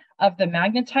the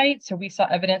magnetite. So we saw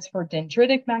evidence for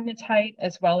dendritic magnetite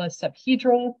as well as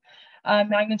subhedral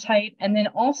magnetite. And then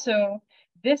also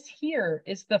this here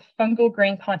is the fungal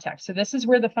grain contact. So this is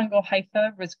where the fungal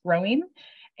hypha was growing,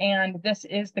 and this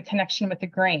is the connection with the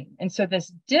grain. And so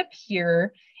this dip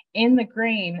here in the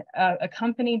grain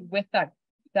accompanied with that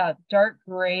dark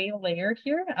gray layer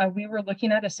here, we were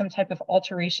looking at as some type of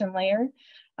alteration layer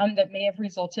that may have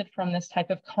resulted from this type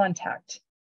of contact.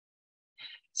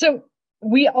 So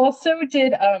we also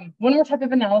did one more type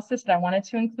of analysis that I wanted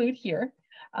to include here,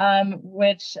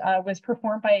 which was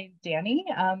performed by Danny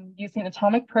using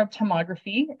atomic probe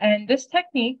tomography. And this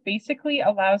technique basically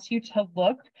allows you to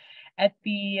look at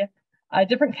the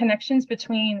different connections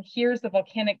between, here's the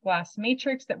volcanic glass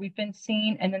matrix that we've been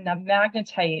seeing, and then the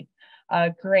magnetite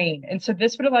grain. And so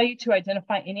this would allow you to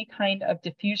identify any kind of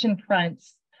diffusion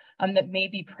fronts that may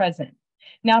be present.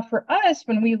 Now for us,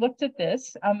 when we looked at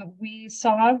this, we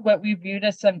saw what we viewed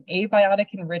as some abiotic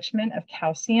enrichment of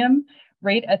calcium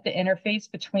right at the interface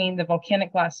between the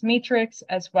volcanic glass matrix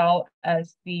as well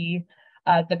as the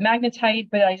magnetite.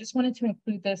 But I just wanted to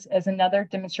include this as another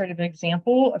demonstrative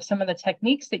example of some of the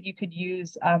techniques that you could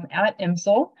use at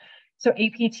EMSL. So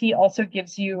APT also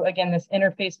gives you, again, this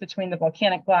interface between the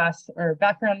volcanic glass or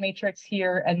background matrix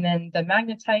here, and then the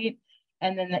magnetite,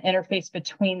 and then the interface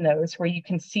between those, where you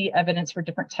can see evidence for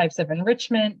different types of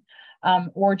enrichment,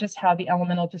 or just how the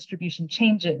elemental distribution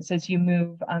changes as you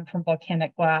move from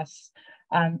volcanic glass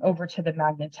over to the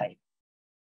magnetite.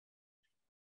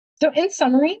 So in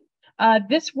summary,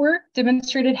 this work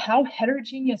demonstrated how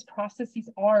heterogeneous processes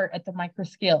are at the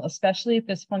microscale, especially at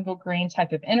this fungal grain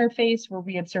type of interface, where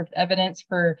we observed evidence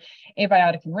for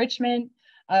abiotic enrichment,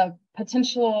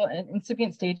 potential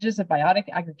incipient stages of biotic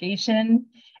aggregation,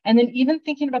 and then even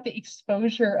thinking about the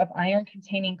exposure of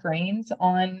iron-containing grains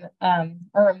on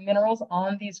or minerals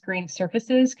on these grain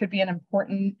surfaces could be an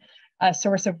important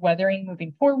source of weathering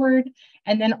moving forward.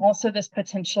 And then also this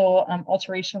potential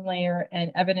alteration layer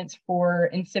and evidence for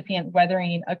incipient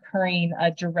weathering occurring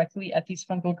directly at these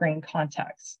fungal grain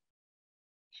contacts.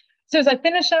 So as I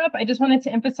finish up, I just wanted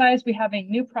to emphasize we have a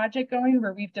new project going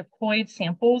where we've deployed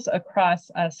samples across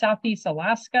Southeast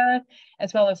Alaska,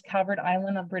 as well as Calvert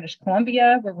Island on British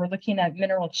Columbia, where we're looking at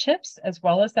mineral chips, as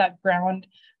well as that ground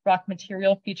rock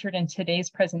material featured in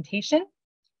today's presentation.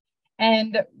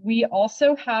 And we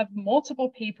also have multiple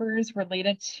papers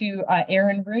related to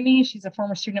Erin Rooney. She's a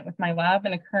former student with my lab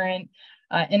and a current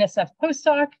NSF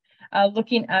postdoc,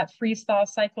 looking at freeze-thaw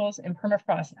cycles and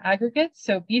permafrost aggregates.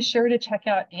 So be sure to check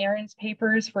out Erin's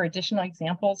papers for additional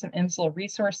examples of EMSL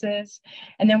resources.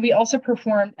 And then we also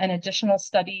performed an additional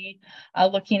study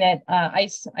looking at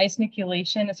ice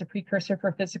nucleation as a precursor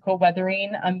for physical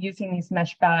weathering using these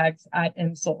mesh bags at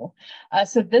EMSL.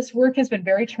 So this work has been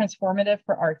very transformative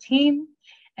for our team.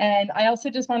 And I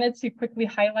also just wanted to quickly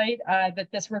highlight that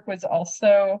this work was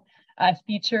also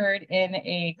featured in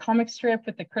a comic strip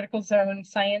with the Critical Zone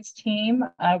Science team,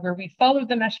 where we followed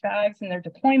the mesh bags and their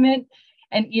deployment,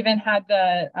 and even had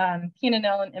the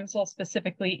PNNL and EMSL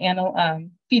specifically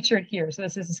featured here. So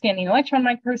this is a scanning electron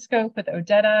microscope with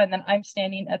Odetta, and then I'm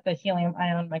standing at the helium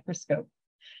ion microscope.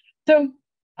 So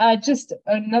just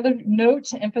another note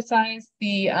to emphasize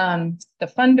the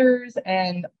funders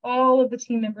and all of the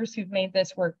team members who've made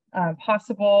this work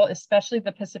possible, especially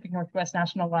the Pacific Northwest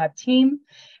National Lab team.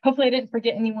 Hopefully I didn't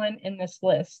forget anyone in this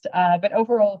list, but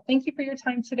overall, thank you for your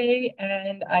time today,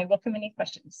 and I welcome any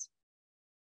questions.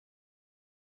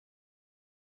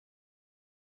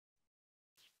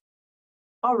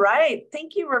 All right.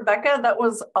 Thank you, Rebecca. That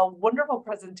was a wonderful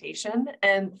presentation.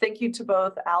 And thank you to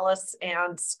both Alice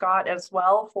and Scott as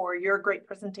well for your great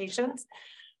presentations.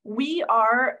 We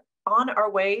are on our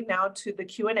way now to the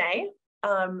Q&A.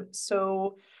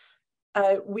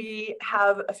 We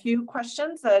have a few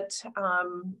questions that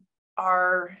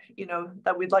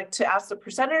that we'd like to ask the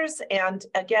presenters. And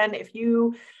again, if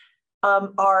you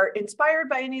are inspired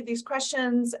by any of these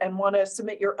questions and want to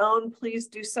submit your own, please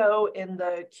do so in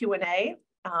the Q&A.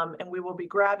 And we will be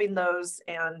grabbing those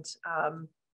and,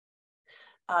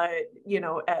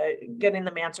 getting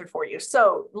them answered for you.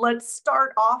 So let's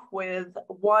start off with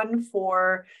one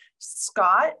for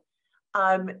Scott.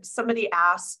 Somebody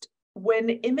asked, when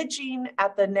imaging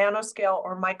at the nanoscale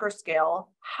or microscale,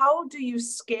 how do you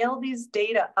scale these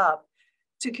data up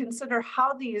to consider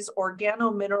how these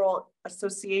organo-mineral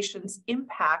associations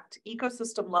impact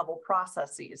ecosystem level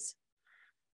processes?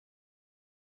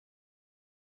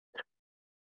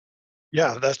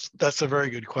 Yeah, that's a very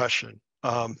good question.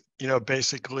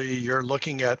 Basically, you're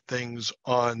looking at things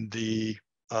on the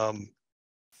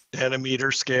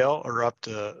nanometer scale or up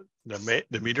to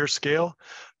the meter scale,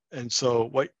 and so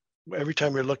every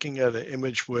time you're looking at an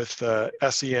image with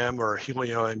SEM or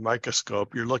helium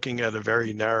microscope, you're looking at a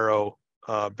very narrow,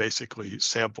 basically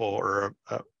sample or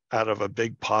out of a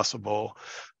big possible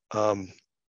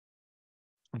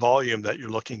volume that you're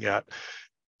looking at.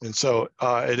 And so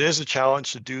it is a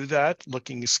challenge to do that,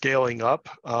 scaling up.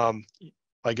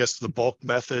 I guess the bulk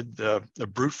method, the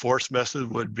brute force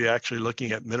method would be actually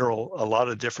looking at a lot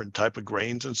of different type of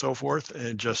grains and so forth,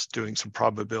 and just doing some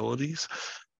probabilities.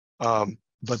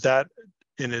 But that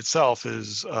in itself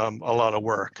is a lot of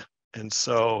work. And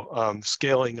so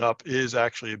scaling up is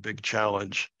actually a big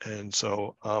challenge. And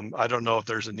so I don't know if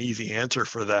there's an easy answer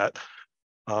for that.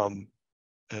 And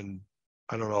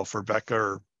I don't know if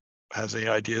Rebecca has any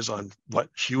ideas on what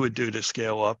she would do to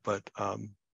scale up, but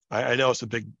I know it's a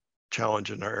big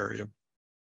challenge in our area.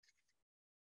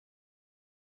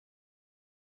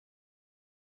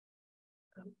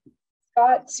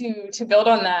 Scott, to build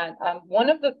on that, one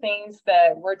of the things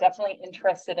that we're definitely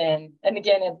interested in, and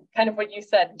again, it's kind of what you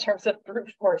said in terms of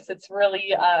brute force, it's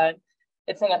really,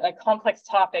 it's a complex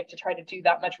topic to try to do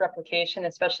that much replication,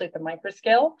 especially at the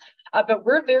microscale. But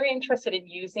we're very interested in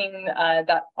using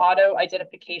that auto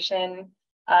identification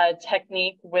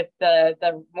technique with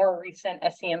the more recent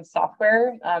SEM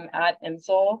software at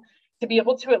EMSL to be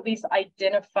able to at least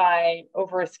identify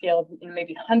over a scale of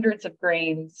maybe hundreds of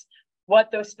grains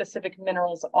what those specific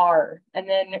minerals are, and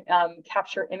then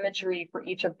capture imagery for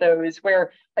each of those,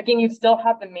 where again, you still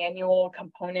have the manual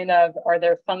component of, are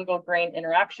there fungal grain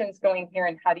interactions going here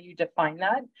and how do you define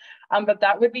that? But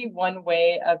that would be one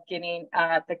way of getting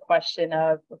at the question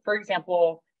of, for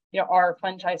example, are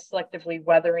fungi selectively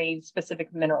weathering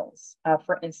specific minerals,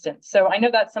 for instance? So I know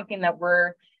that's something that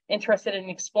we're interested in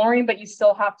exploring, but you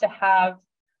still have to have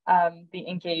the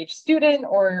engaged student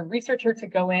or researcher to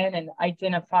go in and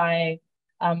identify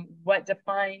what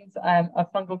defines a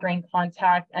fungal grain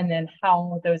contact and then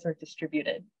how those are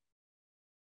distributed.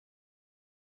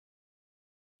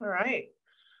 All right.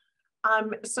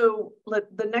 So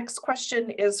the next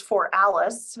question is for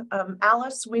Alice.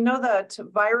 Alice, we know that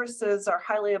viruses are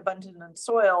highly abundant in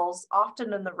soils,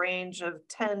 often in the range of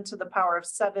 10 to the power of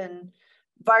 7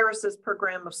 viruses per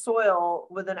gram of soil,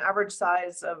 with an average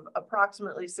size of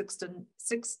approximately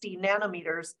 60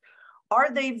 nanometers. Are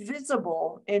they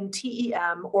visible in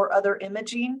TEM or other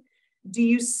imaging? Do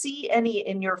you see any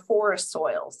in your forest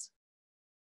soils?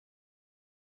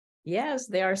 Yes,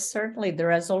 they are certainly. The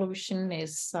resolution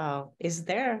is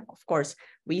there. Of course,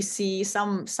 we see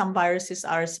some viruses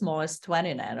are as small as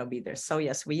 20 nanometers. So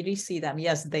yes, we do see them.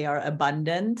 Yes, they are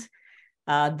abundant.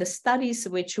 The studies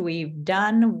which we've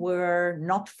done were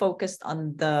not focused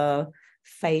on the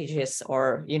phages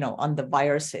or, on the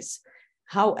viruses.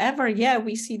 However, yeah,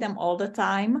 we see them all the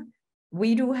time.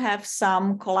 We do have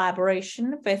some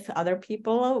collaboration with other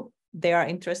people they are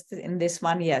interested in this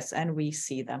one, yes, and we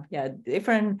see them. Yeah,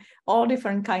 all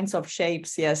different kinds of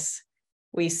shapes, yes,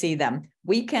 we see them.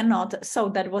 We cannot, so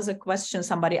that was a question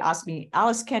somebody asked me,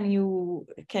 Alice, can you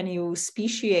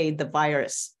speciate the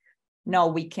virus? No,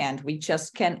 we can't. We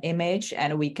just can image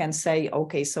and we can say,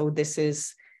 okay, so this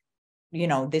is, you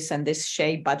know, this and this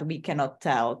shape, but we cannot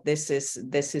tell this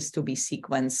is to be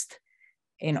sequenced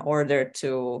in order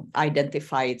to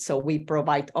identify it. So we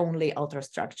provide only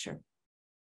ultrastructure.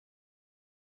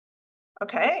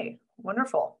 Okay,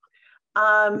 wonderful.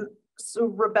 So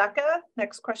Rebecca,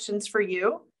 next question's for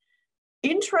you.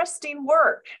 Interesting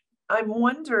work. I'm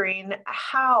wondering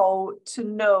how to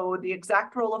know the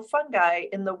exact role of fungi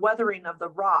in the weathering of the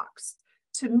rocks.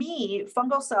 To me,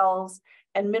 fungal cells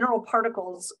and mineral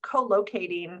particles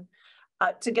co-locating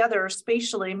together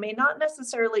spatially may not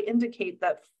necessarily indicate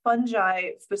that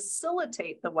fungi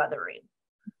facilitate the weathering.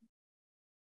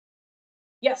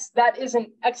 Yes, that is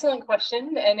an excellent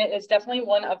question, and it is definitely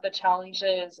one of the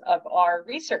challenges of our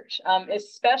research,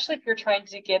 especially if you're trying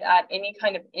to get at any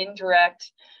kind of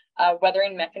indirect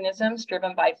weathering mechanisms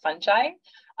driven by fungi.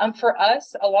 For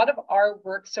us, a lot of our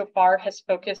work so far has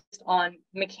focused on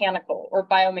mechanical or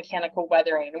biomechanical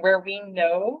weathering, where we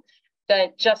know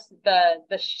that just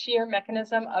the sheer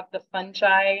mechanism of the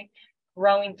fungi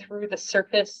growing through the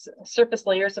surface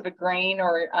layers of a grain,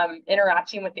 or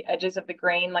interacting with the edges of the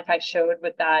grain, like I showed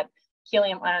with that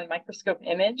helium ion microscope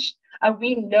image,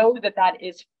 we know that that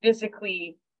is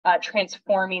physically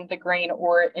transforming the grain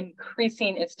or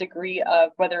increasing its degree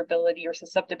of weatherability or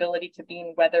susceptibility to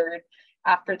being weathered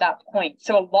after that point.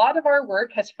 So a lot of our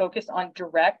work has focused on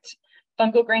direct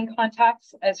fungal grain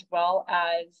contacts, as well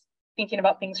as thinking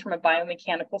about things from a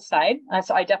biomechanical side.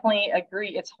 So I definitely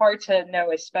agree. It's hard to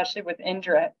know, especially with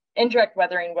indirect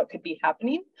weathering, what could be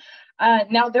happening.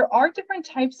 Now, there are different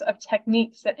types of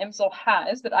techniques that EMSL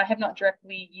has that I have not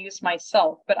directly used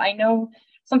myself, but I know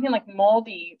something like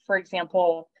MALDI, for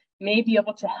example, may be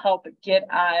able to help get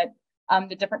at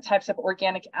the different types of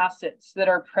organic acids that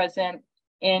are present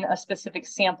in a specific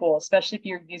sample, especially if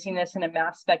you're using this in a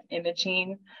mass spec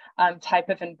imaging type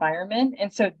of environment.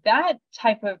 And so that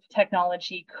type of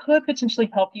technology could potentially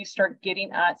help you start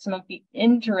getting at some of the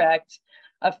indirect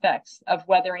effects of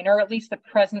weathering, or at least the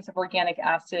presence of organic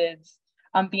acids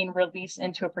being released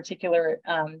into a particular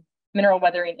mineral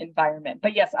weathering environment.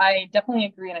 But yes, I definitely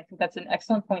agree. And I think that's an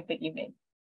excellent point that you made.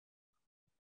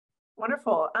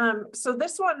 Wonderful. So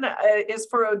this one is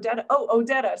for Odetta. Oh,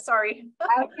 Odetta, sorry.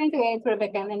 I was trying to answer,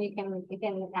 Rebecca, and then you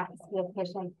can ask the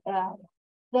question.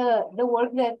 The work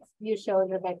that you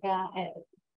showed, Rebecca,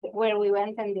 where we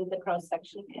went and did the cross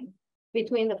section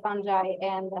between the fungi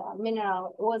and the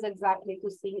mineral, was exactly to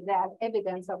see that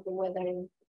evidence of the weathering.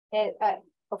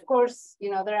 Of course, you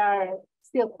know, there are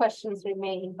still questions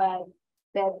remain, but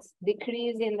that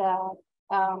decrease in the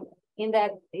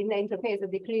interface, the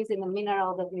decrease in the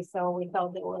mineral that we saw, we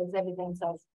felt there was evidence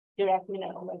of direct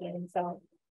mineral weathering. So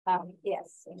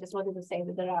yes, I just wanted to say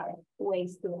that there are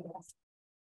ways to address.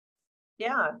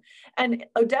 Yeah, and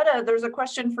Odetta, there's a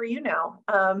question for you now.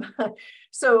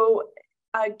 So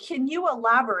can you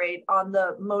elaborate on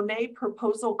the Monet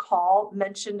proposal call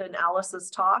mentioned in Alice's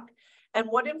talk, and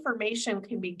what information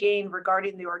can be gained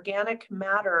regarding the organic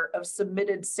matter of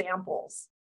submitted samples?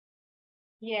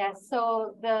 Yeah,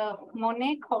 so the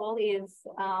Monet call is,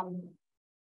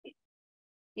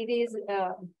 it is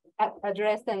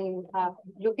addressed and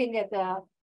looking at the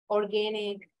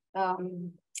organic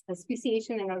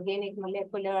speciation and organic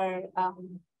molecular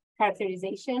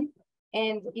characterization.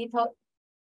 And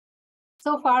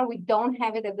so far we don't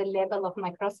have it at the level of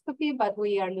microscopy, but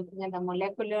we are looking at the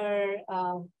molecular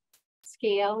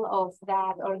scale of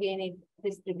that organic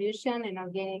distribution and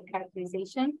organic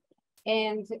characterization.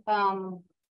 And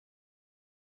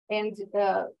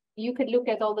you could look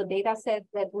at all the data sets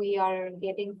that we are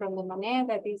getting from the Monet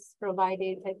that is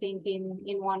provided, I think, in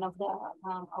one of the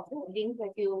links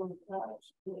that you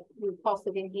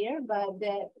posted in here. But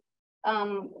that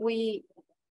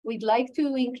we'd like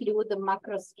to include the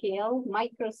micro scale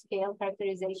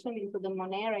characterization into the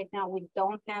Monet. Right now, we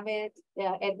don't have it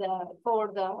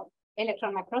for the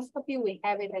electron microscopy. We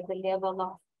have it at the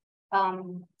level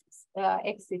of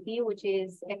XCT, which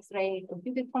is X-ray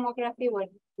computed tomography, where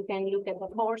you can look at the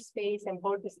pore space and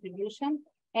pore distribution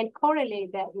and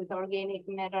correlate that with organic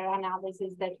matter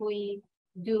analysis that we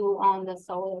do on the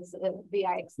soils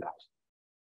via extraction.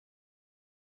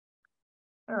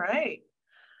 All right.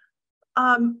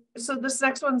 So this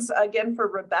next one's again for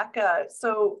Rebecca.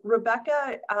 So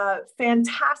Rebecca,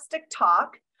 fantastic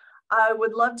talk. I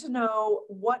would love to know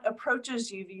what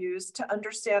approaches you've used to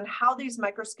understand how these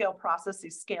microscale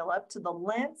processes scale up to the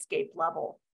landscape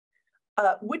level.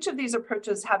 which of these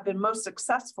approaches have been most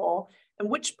successful and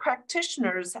which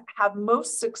practitioners have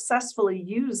most successfully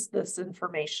used this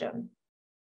information?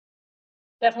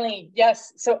 Definitely,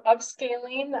 yes. So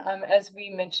upscaling, as we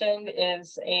mentioned,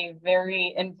 is a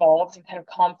very involved and kind of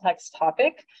complex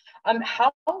topic.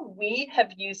 How we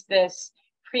have used this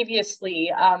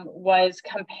previously was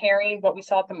comparing what we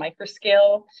saw at the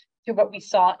microscale to what we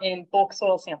saw in bulk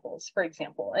soil samples, for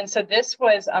example. And so this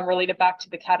was related back to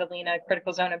the Catalina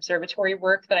Critical Zone Observatory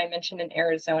work that I mentioned in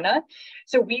Arizona.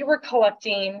 So we were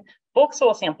collecting bulk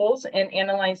soil samples and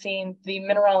analyzing the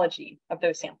mineralogy of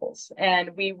those samples. And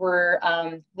we were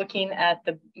looking at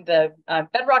the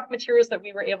bedrock materials that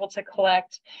we were able to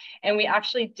collect. And we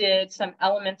actually did some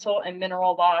elemental and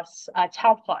mineral loss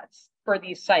tau plots for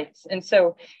these sites. And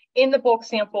so in the bulk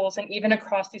samples and even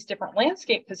across these different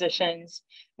landscape positions,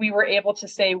 we were able to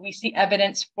say we see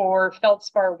evidence for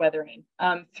feldspar weathering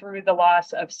through the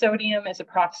loss of sodium as a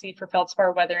proxy for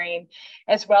feldspar weathering,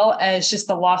 as well as just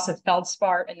the loss of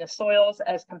feldspar in the soils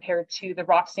as compared to the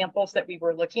rock samples that we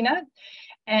were looking at.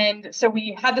 And so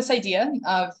we had this idea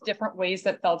of different ways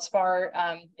that feldspar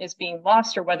is being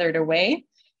lost or weathered away.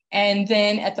 And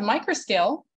then at the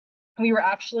microscale, we were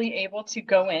actually able to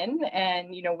go in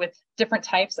and, with different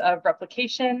types of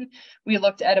replication, we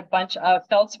looked at a bunch of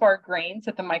feldspar grains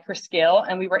at the microscale,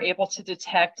 and we were able to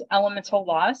detect elemental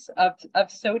loss of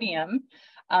sodium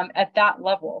at that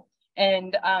level.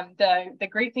 And the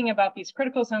great thing about these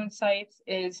critical zone sites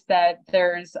is that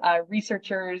there's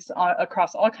researchers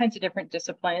across all kinds of different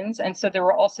disciplines. And so there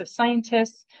were also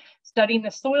scientists studying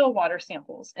the soil water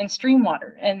samples and stream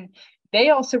water. And they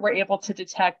also were able to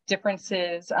detect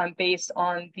differences based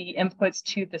on the inputs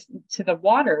to the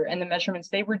water and the measurements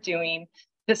they were doing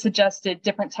that suggested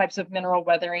different types of mineral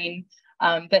weathering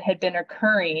that had been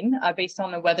occurring based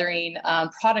on the weathering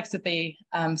products that they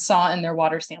saw in their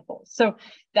water samples. So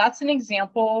that's an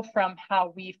example from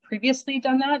how we've previously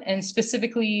done that. And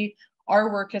specifically,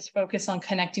 our work is focused on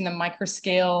connecting the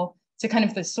microscale to kind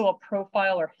of the soil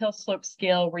profile or hill slope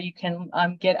scale where you can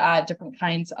get at different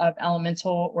kinds of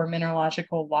elemental or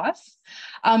mineralogical loss.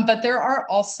 But there are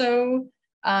also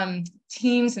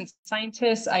teams and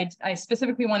scientists. I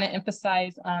specifically want to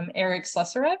emphasize Eric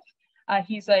Slesserev.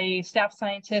 He's a staff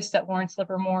scientist at Lawrence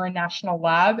Livermore National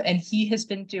Lab, and he has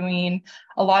been doing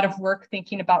a lot of work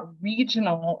thinking about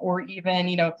regional or even,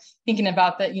 thinking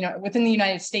about that, within the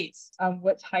United States,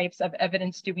 what types of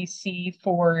evidence do we see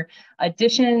for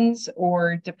additions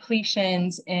or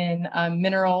depletions in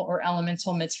mineral or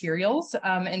elemental materials?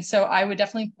 And so I would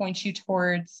definitely point you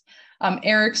towards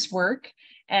Eric's work.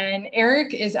 And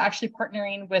Eric is actually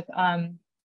partnering with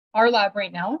our lab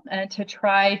right now to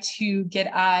try to get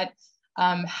at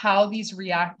how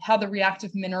the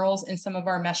reactive minerals in some of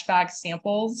our mesh bag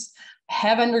samples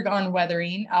have undergone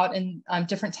weathering out in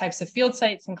different types of field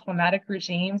sites and climatic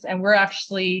regimes. And we're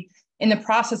actually in the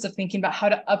process of thinking about how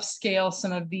to upscale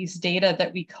some of these data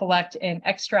that we collect in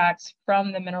extracts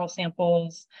from the mineral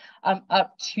samples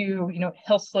up to,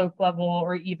 hill slope level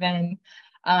or even,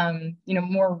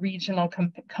 more regional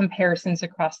comparisons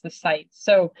across the site.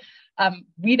 So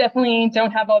we definitely don't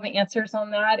have all the answers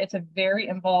on that. It's a very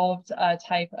involved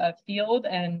type of field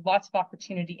and lots of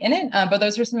opportunity in it. But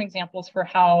those are some examples for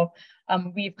how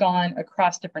we've gone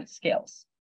across different scales.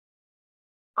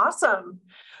 Awesome.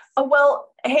 Well,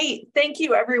 hey, thank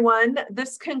you, everyone.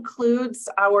 This concludes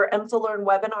our EMSL Learn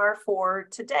webinar for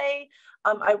today.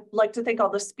 I'd like to thank all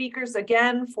the speakers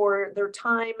again for their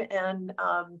time and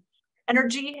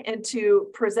energy into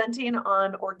presenting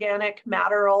on organic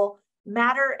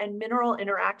matter and mineral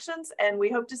interactions. And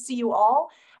we hope to see you all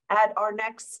at our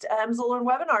next EMSL Learn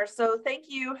webinar. So thank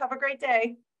you. Have a great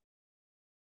day.